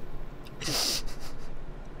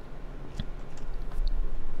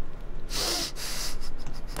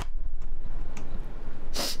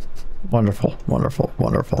 Wonderful, wonderful,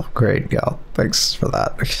 wonderful. Great, yeah. Thanks for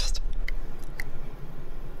that.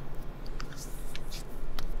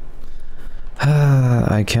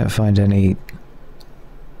 I can't find any...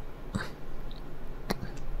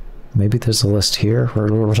 Maybe there's a list here. We're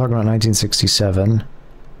talking about 1967.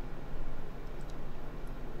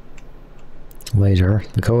 Later,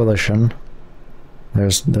 the coalition.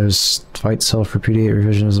 There's fight self-repudiate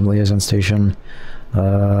revisionism liaison station.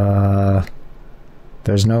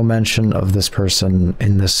 There's no mention of this person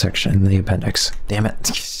in this section in the appendix. Damn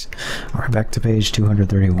it. All right, back to page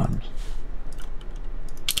 231.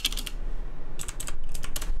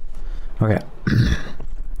 Okay.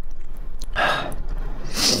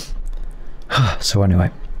 So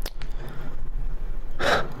anyway.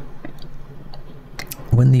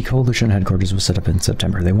 When the coalition headquarters was set up in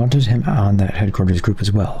September, they wanted him on that headquarters group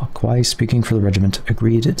as well. Kwai, speaking for the regiment,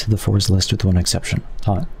 agreed to the Four's list with one exception,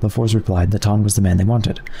 Tan. The Fours replied that Tan was the man they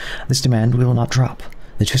wanted. This demand we will not drop.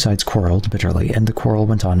 The two sides quarreled bitterly, and the quarrel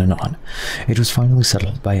went on and on. It was finally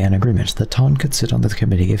settled by an agreement that Tan could sit on the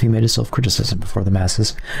committee if he made a self-criticism before the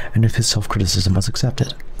masses, and if his self-criticism was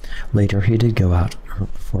accepted. Later, he did go out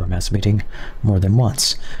for a mass meeting more than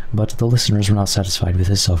once, but the listeners were not satisfied with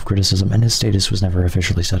his self-criticism, and his status was never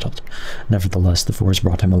officially settled. Nevertheless, the Fours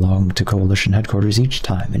brought him along to coalition headquarters each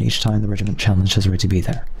time, and each time the regiment challenged his right to be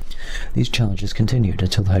there. These challenges continued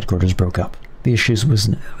until the headquarters broke up. The issue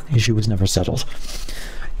was never settled.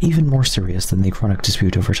 Even more serious than the chronic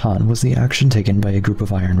dispute over Tan was the action taken by a group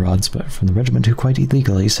of iron rods from the regiment who quite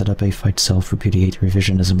illegally set up a fight self-repudiate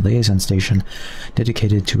revisionism liaison station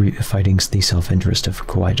dedicated to fighting the self-interest of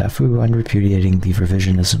Kwai Dafu and repudiating the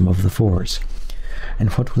revisionism of the Fours. And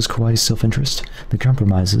what was Kwai's self-interest? The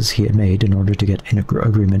compromises he had made in order to get an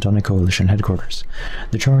agreement on a coalition headquarters.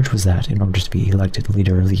 The charge was that, in order to be elected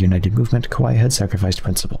leader of the United Movement, Kwai had sacrificed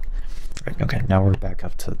principle. Right, okay, now we're back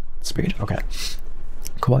up to speed. Okay.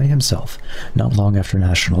 Kwai himself, not long after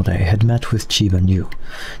National Day, had met with Chiba New.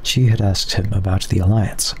 Chi had asked him about the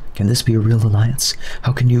alliance. Can this be a real alliance?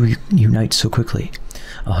 How can you unite so quickly?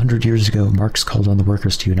 100 years ago, Marx called on the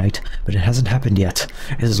workers to unite, but it hasn't happened yet.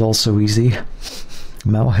 Is it all so easy?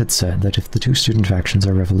 Mao had said that if the two student factions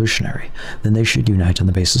are revolutionary, then they should unite on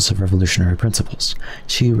the basis of revolutionary principles.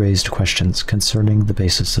 Chi raised questions concerning the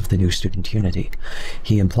basis of the new student unity.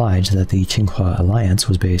 He implied that the Tsinghua alliance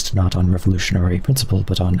was based not on revolutionary principle,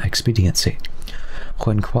 but on expediency.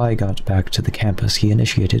 When Kwai got back to the campus, he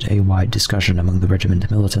initiated a wide discussion among the regiment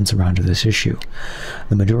militants around this issue.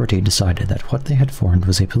 The majority decided that what they had formed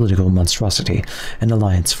was a political monstrosity, an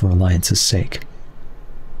alliance for alliance's sake.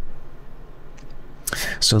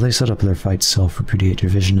 So they set up their fight self-repudiate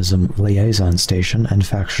revisionism liaison station, and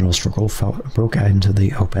factional struggle broke into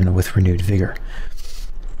the open with renewed vigor.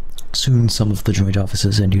 Soon some of the joint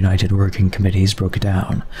offices and united working committees broke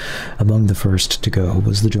down. Among the first to go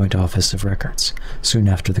was the Joint Office of Records. Soon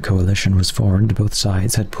after the coalition was formed, both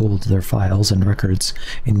sides had pooled their files and records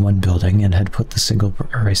in one building and had put a single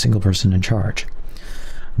person in charge.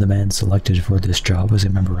 The man selected for this job was a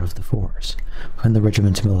member of the Fours. When the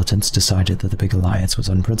regiment militants decided that the big alliance was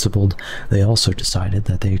unprincipled, they also decided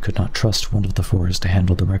that they could not trust one of the Fours to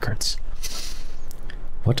handle the records.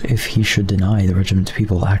 What if he should deny the regiment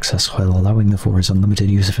people access while allowing the Fours unlimited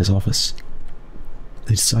use of his office?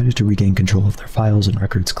 They decided to regain control of their files and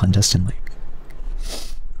records clandestinely.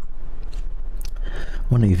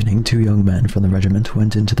 One evening, two young men from the regiment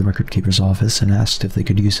went into the record-keeper's office and asked if they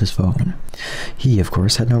could use his phone. He, of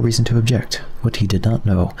course, had no reason to object. What he did not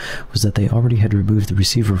know was that they already had removed the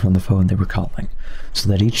receiver from the phone they were calling, so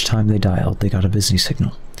that each time they dialed, they got a busy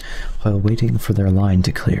signal. While waiting for their line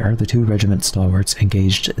to clear, the two regiment stalwarts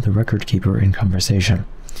engaged the record-keeper in conversation.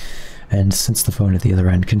 And since the phone at the other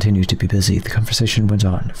end continued to be busy, the conversation went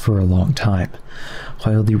on for a long time.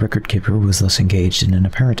 While the record-keeper was thus engaged in an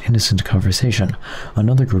apparent innocent conversation,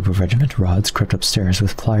 another group of regiment rods crept upstairs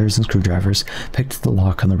with pliers and screwdrivers, picked the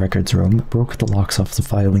lock on the records room, broke the locks off the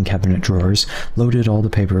filing cabinet drawers, loaded all the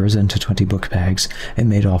papers into 20 book bags, and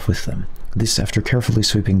made off with them. This after carefully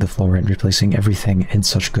sweeping the floor and replacing everything in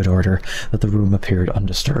such good order that the room appeared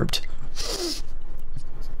undisturbed.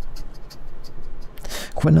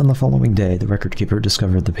 When on the following day the record-keeper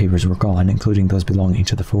discovered the papers were gone, including those belonging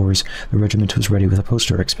to the Fours, the regiment was ready with a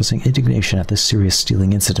poster expressing indignation at this serious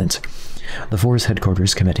stealing incident. The Fours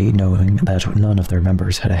Headquarters Committee, knowing that none of their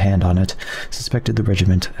members had a hand on it, suspected the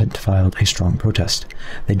regiment had filed a strong protest.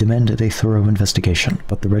 They demanded a thorough investigation,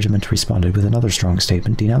 but the regiment responded with another strong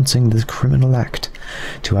statement denouncing the criminal act.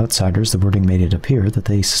 To outsiders, the wording made it appear that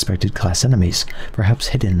they suspected class enemies, perhaps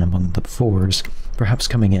hidden among the Fours, perhaps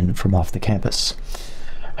coming in from off the campus.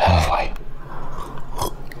 Oh,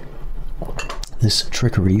 this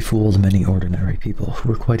trickery fooled many ordinary people who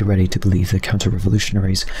were quite ready to believe that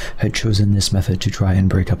counter-revolutionaries had chosen this method to try and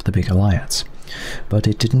break up the big alliance. But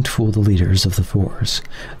it didn't fool the leaders of the Fours.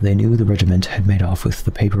 They knew the regiment had made off with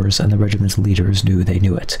the papers, and the regiment's leaders knew they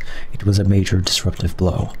knew it. It was a major disruptive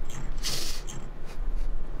blow.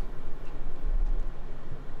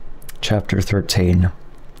 Chapter 13.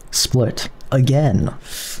 Split. Again!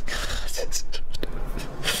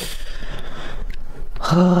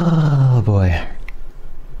 Oh boy.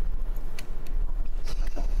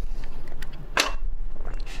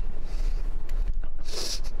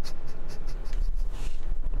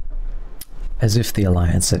 As if the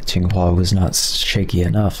alliance at Tsinghua was not shaky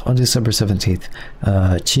enough, on December 17th,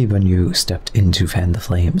 Qi Wenyu stepped in to fan the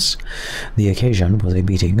flames. The occasion was a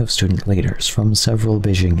meeting of student leaders from several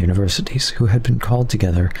Beijing universities who had been called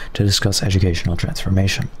together to discuss educational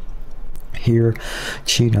transformation. Here,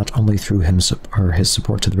 Qi not only threw his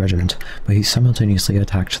support to the regiment, but he simultaneously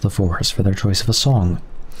attacked the Fours for their choice of a song.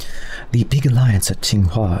 "The big alliance at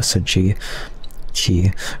Tsinghua," said Qi.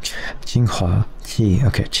 Tsinghua, Qi,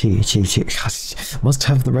 must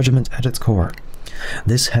have the regiment at its core.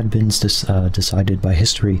 This had been decided by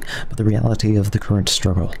history, but the reality of the current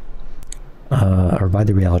struggle. By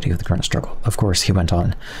the reality of the current struggle. Of course, he went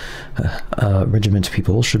on, regiment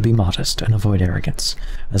people should be modest and avoid arrogance.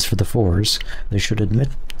 As for the Fours, they should admit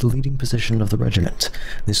the leading position of the regiment.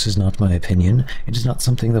 This is not my opinion. It is not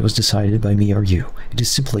something that was decided by me or you. It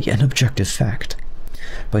is simply an objective fact.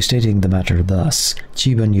 By stating the matter thus,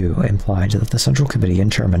 Qi Wenyu implied that the Central Committee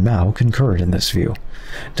and Chairman Mao concurred in this view.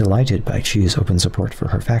 Delighted by Qi's open support for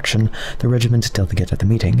her faction, the regiment delegate at the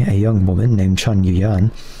meeting, a young woman named Chen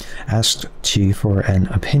Yuyan, asked Qi for an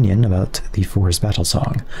opinion about the Fours' battle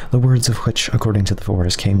song, the words of which, according to the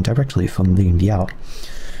Fours, came directly from Lin Biao.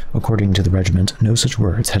 According to the regiment, no such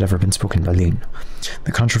words had ever been spoken by Lin.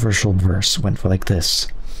 The controversial verse went like this.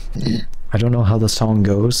 I don't know how the song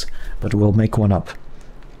goes, but we'll make one up.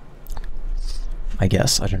 I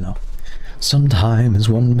guess, I don't know. Sometimes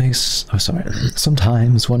one must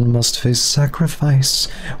face sacrifice.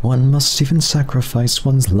 One must even sacrifice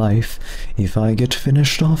one's life. If I get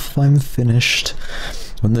finished off, I'm finished.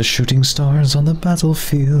 When the shooting stars on the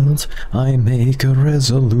battlefield, I make a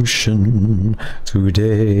resolution.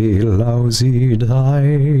 Today, Laozi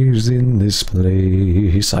dies in this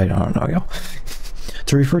place. I don't know, yo.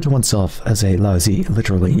 To refer to oneself as a Laozi,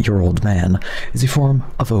 literally your old man, is a form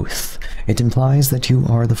of oath. It implies that you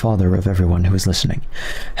are the father of everyone who is listening.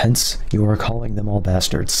 Hence, you are calling them all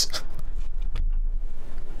bastards.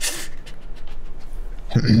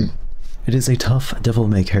 It is a tough,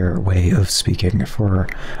 devil-may-care way of speaking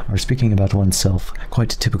speaking about oneself, quite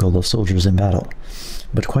typical of soldiers in battle,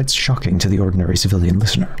 but quite shocking to the ordinary civilian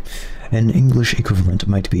listener. An English equivalent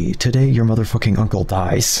might be, today your motherfucking uncle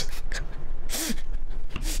dies.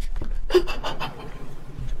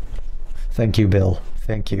 Thank you, Bill.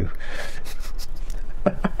 Thank you.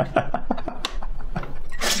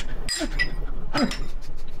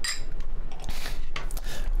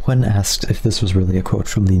 When asked if this was really a quote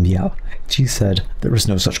from Lin Biao, Qi said, there was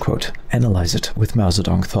no such quote. Analyze it with Mao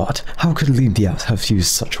Zedong thought. How could Lin Biao have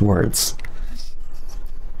used such words?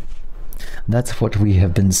 That's what we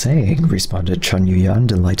have been saying, responded Chen Yuyan,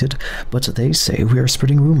 delighted. But they say we are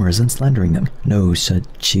spreading rumors and slandering them. No, said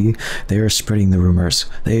Qi, they are spreading the rumors.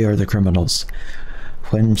 They are the criminals.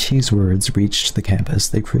 When Qi's words reached the campus,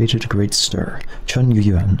 they created a great stir. Chen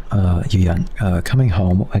Yuyan, coming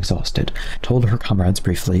home exhausted, told her comrades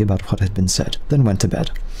briefly about what had been said, then went to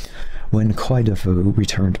bed. When Kuai Defu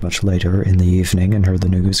returned much later in the evening and heard the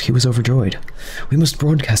news, he was overjoyed. We must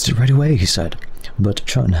broadcast it right away, he said. But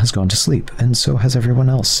Chen has gone to sleep, and so has everyone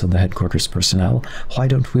else, said the headquarters personnel. Why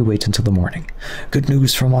don't we wait until the morning? Good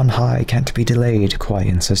news from on high can't be delayed, Kuai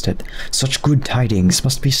insisted. Such good tidings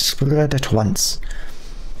must be spread at once.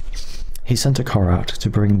 He sent a car out to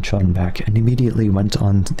bring Chen back and immediately went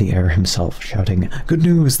on the air himself, shouting, Good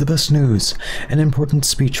news, the best news! An important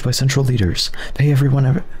speech by central leaders. Pay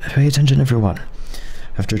attention, everyone.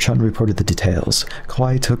 After Chen reported the details,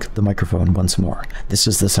 Kuai took the microphone once more. This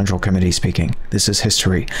is the Central Committee speaking. This is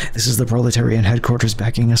history. This is the proletarian headquarters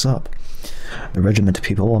backing us up. The regiment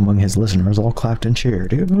people among his listeners all clapped and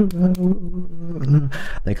cheered.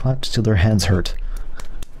 They clapped till their hands hurt.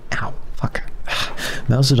 Ow, fuck.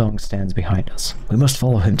 Mao Zedong stands behind us. We must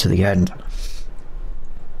follow him to the end.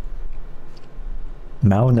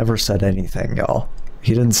 Mao never said anything, y'all.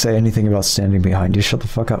 He didn't say anything about standing behind you. Shut the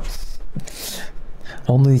fuck up.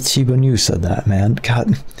 Only Qi Wenyu said that, man.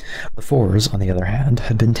 God. The Fours, on the other hand,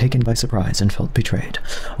 had been taken by surprise and felt betrayed.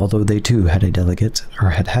 Although they too had a delegate, or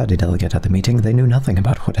had a delegate at the meeting, they knew nothing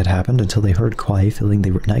about what had happened until they heard Kuai filling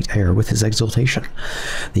the night air with his exultation.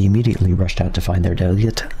 They immediately rushed out to find their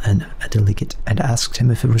delegate and asked him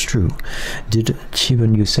if it was true. Did Qi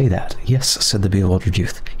Wenyu say that? Yes, said the bewildered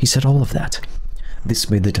youth. He said all of that.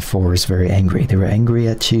 This made the Fours very angry. They were angry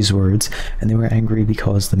at Qi's words, and they were angry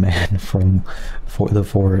because the man from the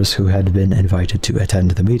Fours who had been invited to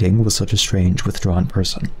attend the meeting was such a strange, withdrawn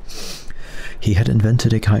person. He had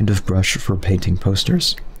invented a kind of brush for painting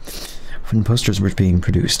posters. When posters were being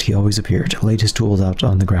produced, he always appeared, laid his tools out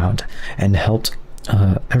on the ground, and helped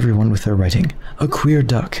everyone with their writing. A queer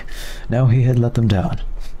duck. Now he had let them down.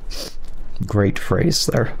 Great phrase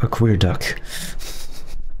there. A queer duck.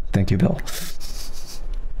 Thank you, Bill.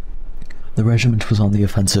 The regiment was on the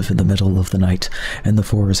offensive in the middle of the night, and the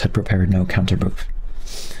Fours had prepared no countermove.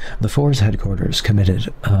 The Fours headquarters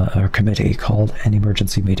committee called an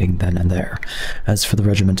emergency meeting then and there. As for the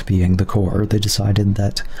regiment being the Corps, they decided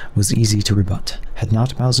that was easy to rebut. Had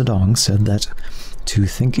not Mao Zedong said that to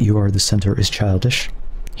think you are the center is childish?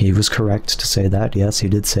 He was correct to say that, yes, he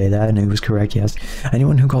did say that, and he was correct, yes.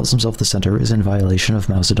 Anyone who calls himself the center is in violation of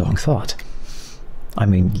Mao Zedong thought. I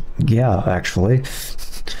mean, yeah, actually.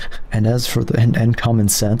 And as for and common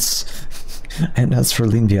sense, and as for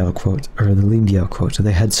Lin Biao quote, or the Lin Biao quote,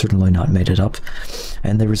 they had certainly not made it up,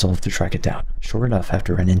 and they resolved to track it down. Sure enough,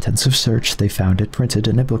 after an intensive search, they found it printed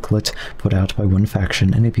in a booklet put out by one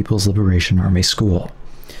faction in a People's Liberation Army school.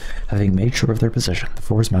 Having made sure of their position, the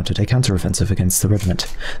Fours mounted a counteroffensive against the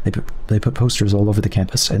regiment. They put posters all over the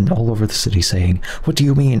campus and all over the city saying, "What do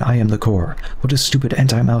you mean, I am the Corps? What a stupid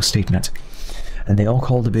anti-Mao statement." And they all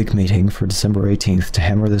called a big meeting for December 18th to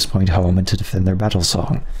hammer this point home and to defend their battle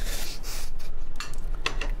song.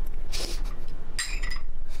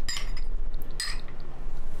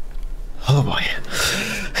 Oh boy.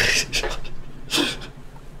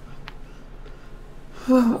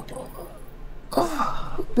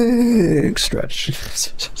 Big stretch.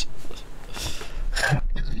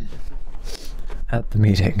 At the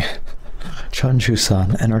meeting, Chun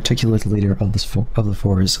Chu-san, an articulate leader of the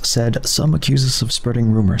Fours, said, "Some accuse us of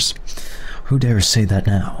spreading rumors. Who dares say that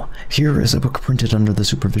now? Here is a book printed under the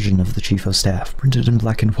supervision of the Chief of Staff, printed in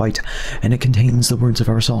black and white, and it contains the words of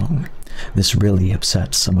our song." This really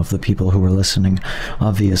upset some of the people who were listening.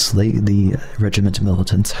 Obviously, the regiment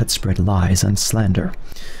militants had spread lies and slander.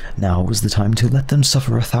 Now was the time to let them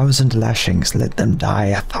suffer 1,000 lashings, let them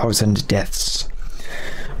die 1,000 deaths.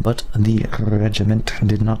 But the regiment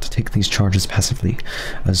did not take these charges passively.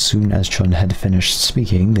 As soon as Chun had finished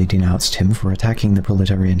speaking, they denounced him for attacking the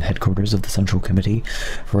proletarian headquarters of the Central Committee,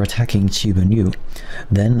 for attacking Qi Benyu.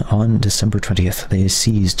 Then, on December 20th, they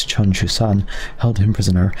seized Chun Chu-san, held him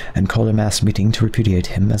prisoner, and called a mass meeting to repudiate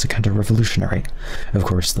him as a counter-revolutionary. Of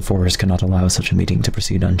course, the Fours cannot allow such a meeting to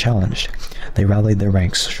proceed unchallenged. They rallied their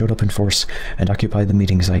ranks, showed up in force, and occupied the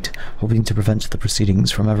meeting site, hoping to prevent the proceedings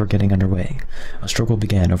from ever getting underway. A struggle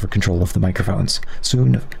began over control of the microphones.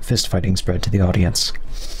 Soon, fist-fighting spread to the audience.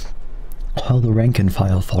 While the rank and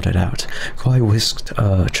file fought it out, Kwai whisked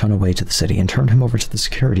Chun away to the city and turned him over to the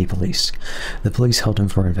security police. The police held him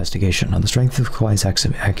for investigation on the strength of Kwai's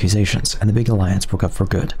accusations, and the big alliance broke up for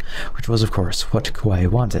good, which was, of course, what Kwai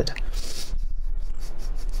wanted.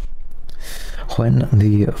 When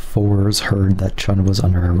the Fours heard that Chun was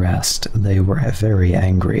under arrest, they were very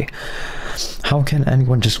angry. How can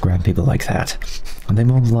anyone just grab people like that? They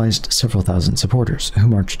mobilized several thousand supporters, who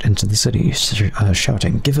marched into the city,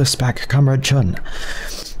 shouting, "Give us back Comrade Chun!"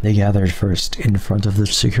 They gathered first in front of the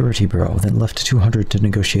security bureau, then left 200 to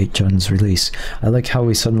negotiate Chun's release. I like how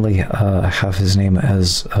we suddenly have his name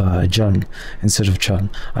as Jun instead of Chun.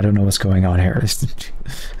 I don't know what's going on here. It's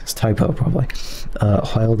typo, probably.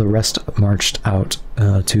 While the rest marched out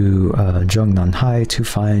to Zhongnanhai to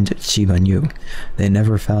find Qi Benyu. They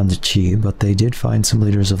never found Qi, but they did find some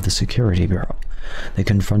leaders of the security bureau. They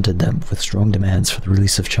confronted them with strong demands for the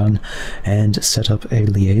release of Chun and set up a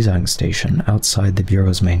liaison station outside the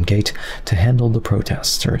bureau's main gate to handle the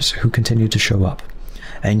protesters who continued to show up.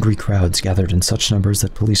 Angry crowds gathered in such numbers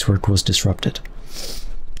that police work was disrupted.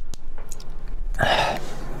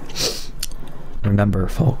 Remember,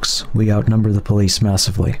 folks, we outnumber the police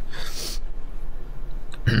massively.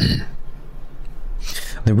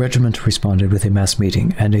 The regiment responded with a mass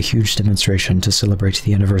meeting and a huge demonstration to celebrate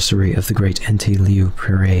the anniversary of the Great Anti-Liu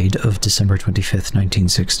Parade of December 25th,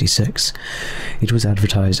 1966. It was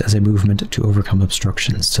advertised as a movement to overcome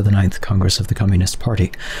obstructions to the 9th Congress of the Communist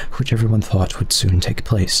Party, which everyone thought would soon take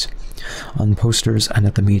place. On posters and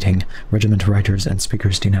at the meeting, regiment writers and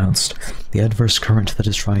speakers denounced the adverse current that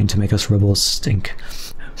is trying to make us rebels stink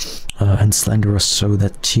and slander us so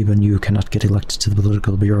that Qi Benyu cannot get elected to the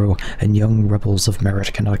political bureau and young rebels of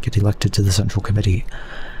merit cannot get elected to the Central Committee.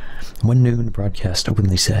 One noon broadcast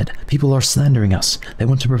openly said, "People are slandering us. They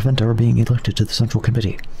want to prevent our being elected to the Central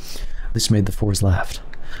Committee." This made the Fours laugh.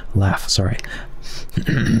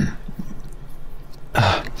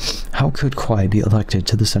 How could Kwai be elected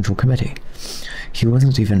to the Central Committee? He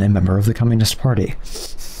wasn't even a member of the Communist Party.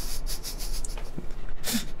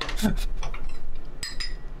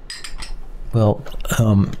 Well,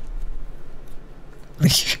 oh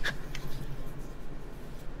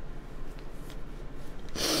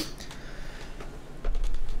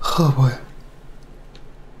boy.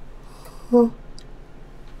 Oh.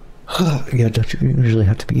 Yeah, don't you usually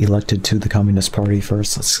have to be elected to the Communist Party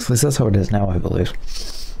first? That's how it is now, I believe.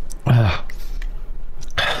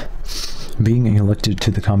 Being elected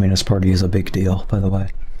to the Communist Party is a big deal, by the way.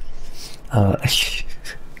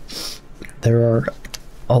 There are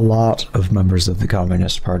a lot of members of the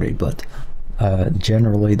Communist Party, but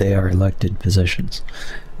generally they are elected positions.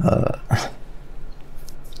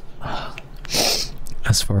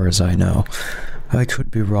 As far as I know. I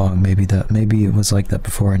could be wrong. Maybe it was like that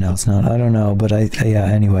before and now it's not. I don't know, but yeah,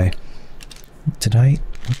 anyway. Did I...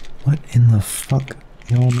 What in the fuck?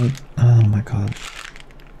 Oh my god.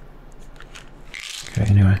 Okay,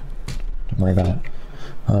 anyway. Don't worry about it.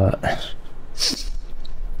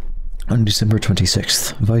 On December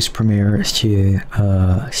 26th, Vice Premier Xie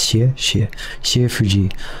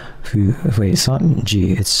Fuji, wait, it's not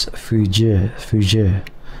G, it's Fuji.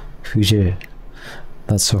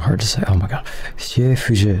 That's so hard to say, oh my god. Xie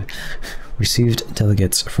Fuji received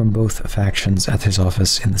delegates from both factions at his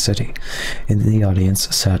office in the city. In the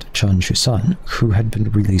audience sat Chen Chusan, who had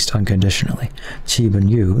been released unconditionally. Qi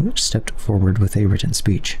Benyu stepped forward with a written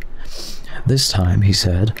speech. This time, he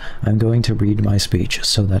said, I'm going to read my speech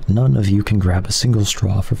so that none of you can grab a single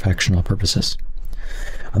straw for factional purposes.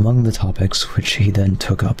 Among the topics which he then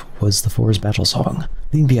took up was the Four's battle song.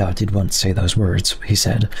 Lin Biao did once say those words, he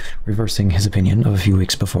said, reversing his opinion of a few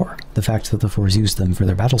weeks before. The fact that the Fours used them for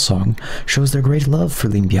their battle song shows their great love for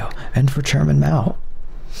Lin Biao and for Chairman Mao.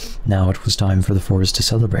 Now it was time for the Fours to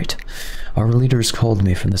celebrate. Our leaders called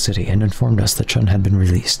me from the city and informed us that Chen had been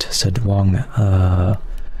released, said Wang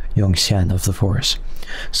Yongxian of the Fours.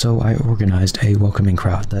 So I organized a welcoming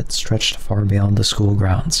crowd that stretched far beyond the school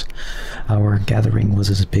grounds. Our gathering was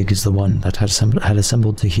as big as the one that had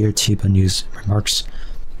assembled to hear Qi Benyu's remarks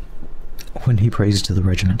when he praised the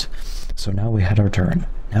regiment. So now we had our turn.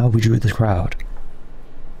 Now we drew the crowd.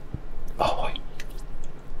 Oh, wait.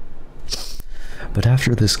 But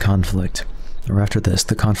after this,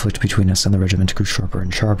 the conflict between us and the regiment grew sharper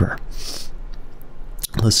and sharper.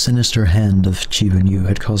 The sinister hand of Qi Benyu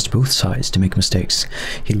had caused both sides to make mistakes.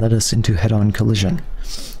 He led us into head-on collision.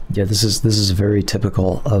 Yeah, this is very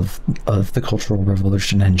typical of the Cultural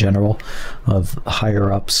Revolution in general, of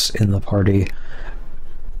higher-ups in the party,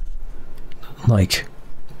 like,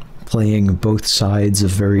 playing both sides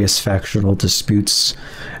of various factional disputes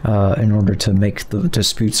in order to make the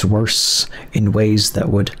disputes worse in ways that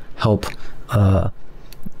would help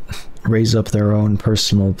raise up their own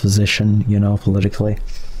personal position, you know, politically.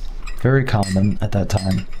 Very common at that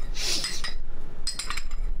time.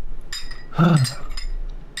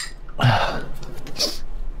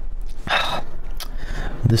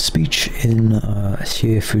 The speech in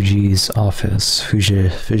Xie Fuji's office, Fuji, I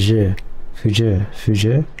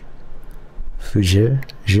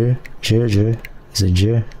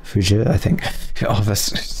think,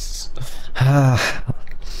 office,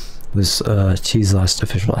 was Qi's last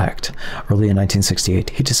official act. Early in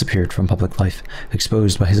 1968, he disappeared from public life,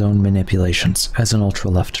 exposed by his own manipulations as an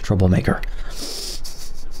ultra-left troublemaker.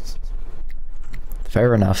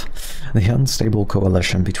 Fair enough. The unstable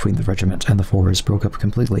coalition between the regiment and the Fours broke up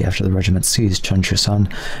completely after the regiment seized Chen Chusan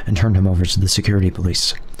and turned him over to the security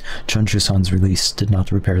police. Chen Chusan's release did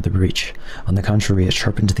not repair the breach. On the contrary, it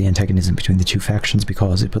sharpened the antagonism between the two factions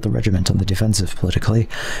because it put the regiment on the defensive politically,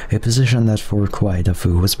 a position that for Kuai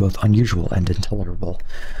Dafu was both unusual and intolerable.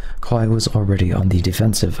 Kuai was already on the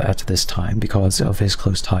defensive at this time because of his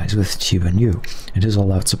close ties with Qi Benyu and his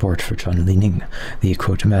all-out support for Chen Lining, the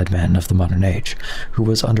quote madman of the modern age, who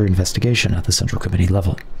was under investigation at the Central Committee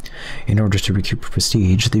level. In order to recoup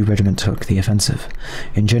prestige, the regiment took the offensive.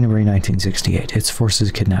 In January 1968, its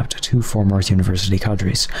forces kidnapped two former university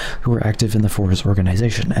cadres who were active in the Fours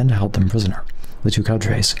organization and held them prisoner. The two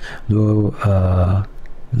cadres, Luo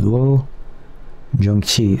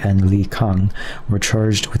Zhongqi and Li Kang, were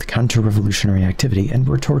charged with counter-revolutionary activity and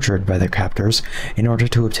were tortured by their captors in order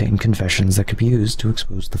to obtain confessions that could be used to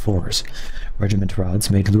expose the Fours. Regiment rods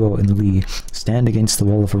made Luo and Li stand against the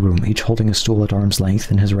wall of a room, each holding a stool at arm's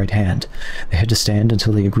length in his right hand. They had to stand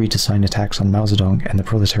until they agreed to sign attacks on Mao Zedong and the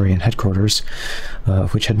proletarian headquarters,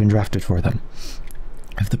 which had been drafted for them.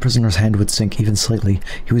 If the prisoner's hand would sink even slightly,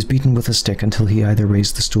 he was beaten with a stick until he either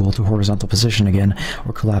raised the stool to horizontal position again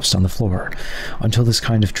or collapsed on the floor. Until this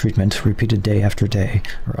kind of treatment, repeated day after day,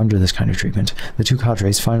 or under this kind of treatment, the two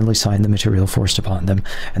cadres finally signed the material forced upon them,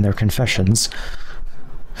 and their confessions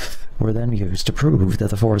were then used to prove that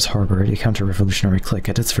the Fours harbored a counter-revolutionary clique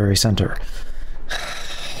at its very center.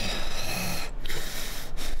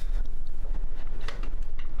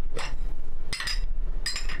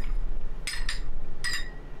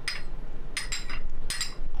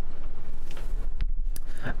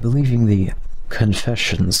 Believing the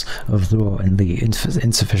confessions of Luo and Li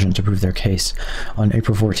insufficient to prove their case. On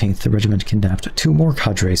April 14th, the regiment kidnapped 2 more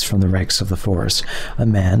cadres from the ranks of the force, a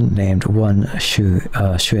man named Wan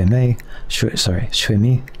Shuimi,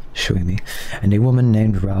 and a woman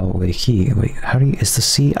named Rao Weiki. Wait, is the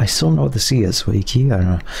C? I still know what the C is. Weiki? I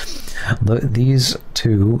don't know. These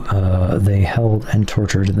 2, they held and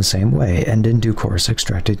tortured in the same way, and in due course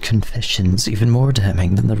extracted confessions even more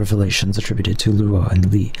damning than the revelations attributed to Luo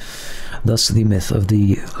and Li. Thus, the myth of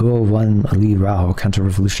the Luo Wan Li Rao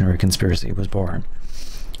counter-revolutionary conspiracy was born.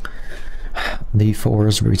 The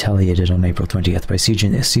Fours retaliated on April 20th by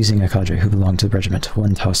seizing a cadre who belonged to the regiment,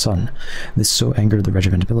 Wan Tao Sun. This so angered the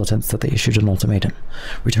regiment militants that they issued an ultimatum.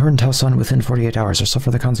 Return Tao Sun within 48 hours or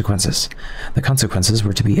suffer the consequences. The consequences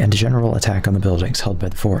were to be a general attack on the buildings held by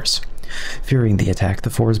the Fours. Fearing the attack, the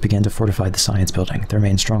Fours began to fortify the Science Building, their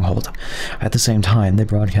main stronghold. At the same time, they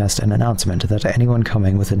broadcast an announcement that anyone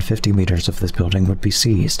coming within 50 meters of this building would be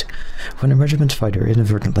seized. When a regiment fighter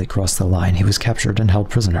inadvertently crossed the line, he was captured and held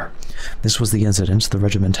prisoner. This was the incident the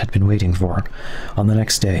regiment had been waiting for. On the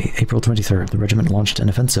next day, April 23rd, the regiment launched an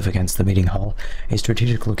offensive against the meeting hall, a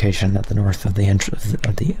strategic location at the north of the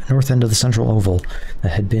north end of the central oval that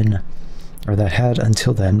had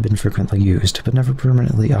until then been frequently used, but never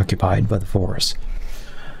permanently occupied by the Fours.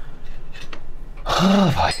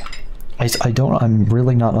 I'm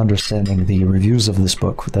really not understanding the reviews of this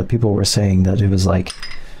book that people were saying that it was like,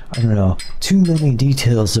 I don't know, too many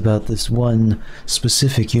details about this one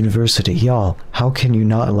specific university. Y'all, how can you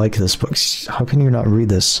not like this book? How can you not read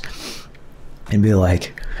this and be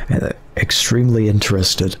like extremely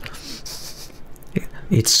interested?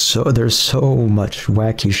 There's so much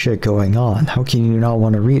wacky shit going on. How can you not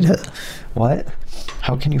want to read it? What?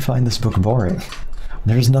 How can you find this book boring?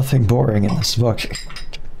 There's nothing boring in this book.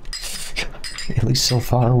 At least so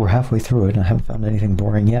far, we're halfway through it and I haven't found anything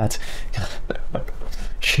boring yet.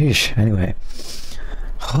 Sheesh. Anyway.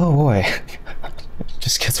 Oh boy. It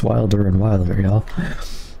just gets wilder and wilder, y'all.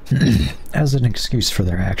 As an excuse for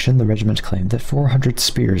their action, the regiment claimed that 400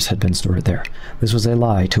 spears had been stored there. This was a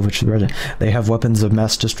lie, to which they have weapons of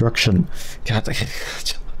mass destruction. God,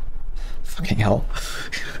 fucking hell.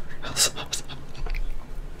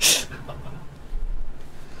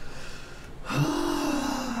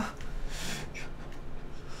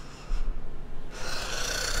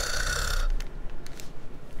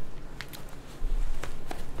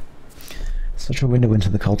 Such a window into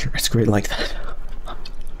the culture. It's great like that.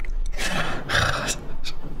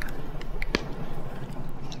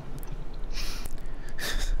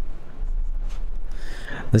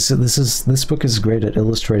 This book is great at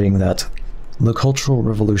illustrating that the Cultural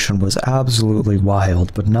Revolution was absolutely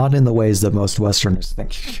wild, but not in the ways that most Westerners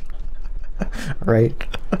think. Right?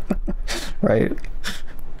 Right.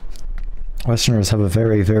 Westerners have a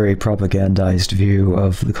very, very propagandized view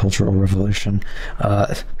of the Cultural Revolution.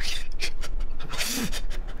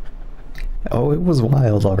 Oh, it was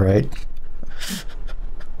wild, alright.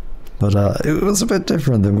 But it was a bit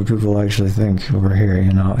different than what people actually think over here,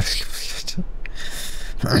 you know.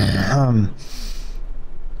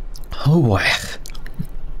 Oh boy.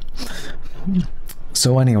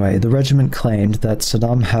 So anyway, the regiment claimed that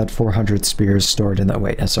Saddam had 400 spears stored in that.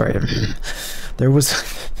 There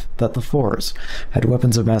was that the Fours had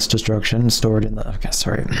weapons of mass destruction stored in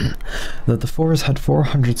the. That the Fours had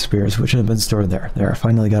 400 spears which had been stored there. There, I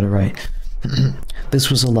finally got it right.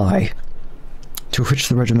 This was a lie, to which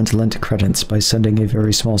the regiment lent credence by sending a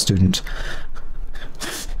very small student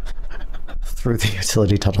through the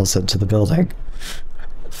utility tunnels into the building.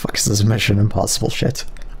 Fuck is this Mission Impossible shit?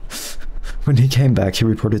 When he came back, he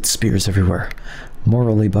reported spears everywhere.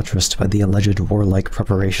 Morally buttressed by the alleged warlike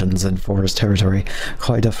preparations in forest territory,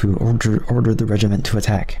 Kwai Dafu ordered the regiment to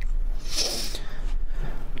attack.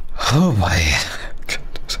 Oh boy.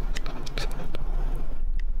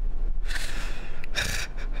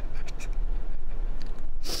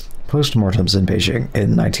 Postmortems in Beijing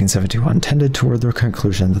in 1971 tended toward the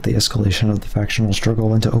conclusion that the escalation of the factional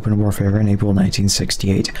struggle into open warfare in April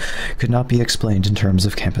 1968 could not be explained in terms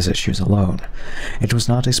of campus issues alone. It was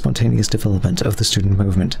not a spontaneous development of the student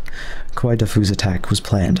movement. Kwai Dafu's attack was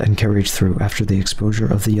planned and carried through after the exposure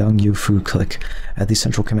of the Yang Yu-Fu clique at the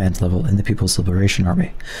central command level in the People's Liberation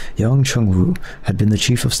Army. Yang Chengwu had been the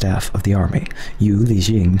chief of staff of the army. Yu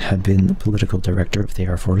Lijing had been the political director of the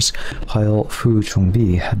Air Force, while Fu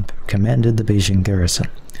Chongbi had commanded the Beijing garrison.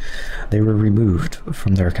 They were removed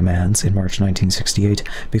from their commands in March 1968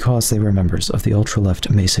 because they were members of the ultra-left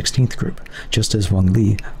May 16th group, just as Wang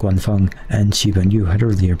Li, Guan Feng, and Qi Benyu had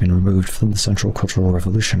earlier been removed from the Central Cultural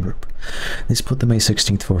Revolution group. This put the May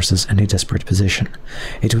 16th forces in a desperate position.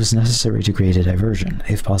 It was necessary to create a diversion,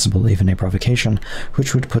 if possible even a provocation,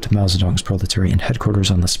 which would put Mao Zedong's proletarian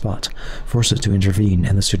headquarters on the spot, force it to intervene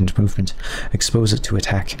in the student movement, expose it to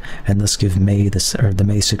attack, and thus give the May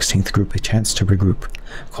 16th group a chance to regroup.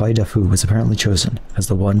 Kuai Dafu was apparently chosen as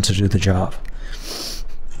the one to do the job.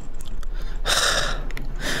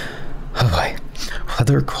 Oh boy.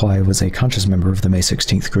 Whether Kuai was a conscious member of the May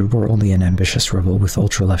 16th group or only an ambitious rebel with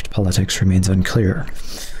ultra-left politics remains unclear.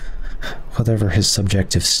 Whatever his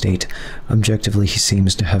subjective state, objectively he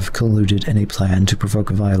seems to have colluded in a plan to provoke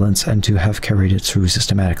violence and to have carried it through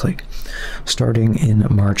systematically. Starting in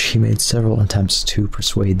March, he made several attempts to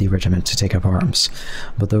persuade the regiment to take up arms,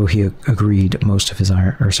 but though he carried most of his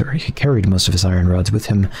iron rods with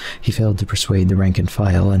him, he failed to persuade the rank and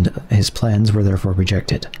file, and his plans were therefore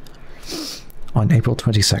rejected. On April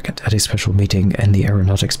 22nd, at a special meeting in the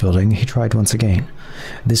Aeronautics Building, he tried once again.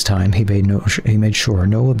 This time, he made sure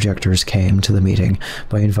no objectors came to the meeting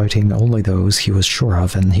by inviting only those he was sure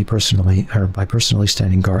of, and by personally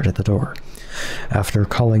standing guard at the door. After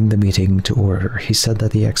calling the meeting to order, he said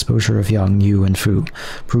that the exposure of Yang, Yu, and Fu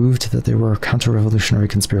proved that they were counter-revolutionary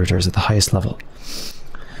conspirators at the highest level.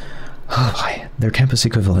 Oh boy, their campus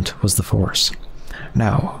equivalent was the Force.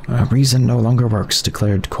 Now, reason no longer works,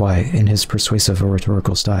 declared Kuai in his persuasive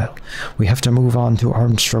oratorical style. We have to move on to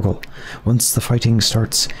armed struggle. Once the fighting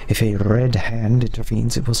starts, if a red hand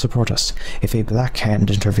intervenes, it will support us. If a black hand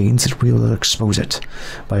intervenes, it will expose it.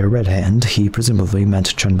 By a red hand, he presumably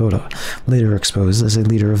meant Chen Boda, later exposed as a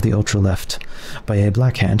leader of the ultra-left. By a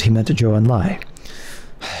black hand, he meant Zhou Enlai.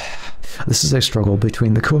 This is a struggle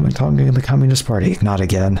between the Kuomintang and the Communist Party. Not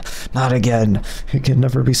again. Not again. It can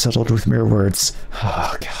never be settled with mere words.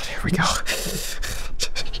 Oh, God, here we go.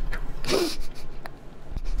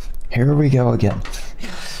 Here we go again.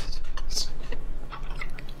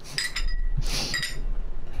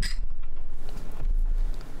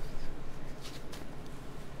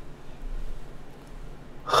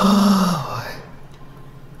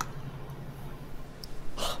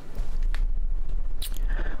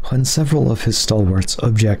 When several of his stalwarts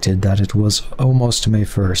objected that it was almost May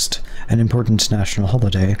 1st, an important national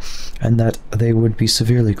holiday, and that they would be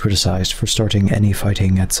severely criticized for starting any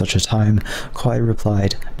fighting at such a time, Kuai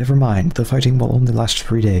replied, "Never mind, the fighting will only last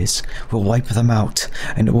 3 days. We'll wipe them out,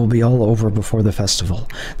 and it will be all over before the festival.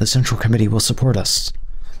 The Central Committee will support us."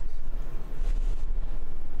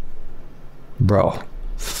 Bro.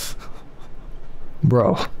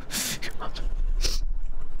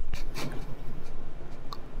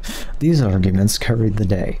 These arguments carried the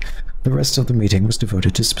day. The rest of the meeting was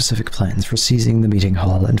devoted to specific plans for seizing the meeting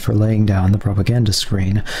hall and for laying down the propaganda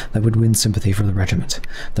screen that would win sympathy for the regiment.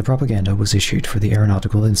 The propaganda was issued for the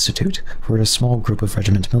Aeronautical Institute, where a small group of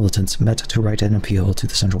regiment militants met to write an appeal to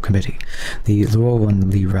the Central Committee. The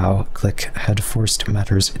Luowan Li Rao clique had forced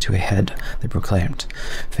matters to a head, they proclaimed.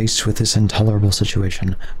 Faced with this intolerable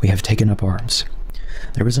situation, we have taken up arms.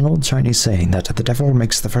 There was an old Chinese saying that the devil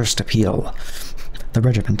makes the first appeal. The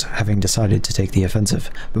regiment, having decided to take the offensive,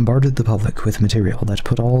 bombarded the public with material that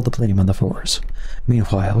put all the blame on the Force.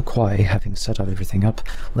 Meanwhile, Kuai, having set everything up,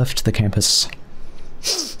 left the campus.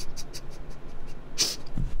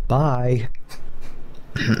 Bye.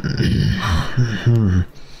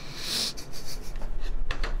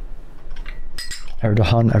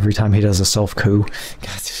 Erdogan, every time he does a self-coup.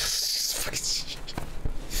 God.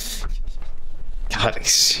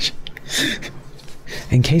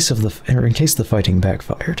 In case the fighting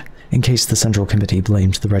backfired, in case the Central Committee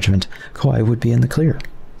blamed the regiment, Kuai would be in the clear.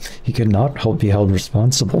 He could not be held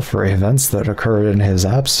responsible for events that occurred in his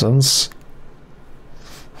absence.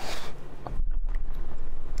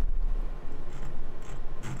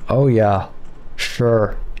 Oh yeah,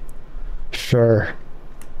 sure.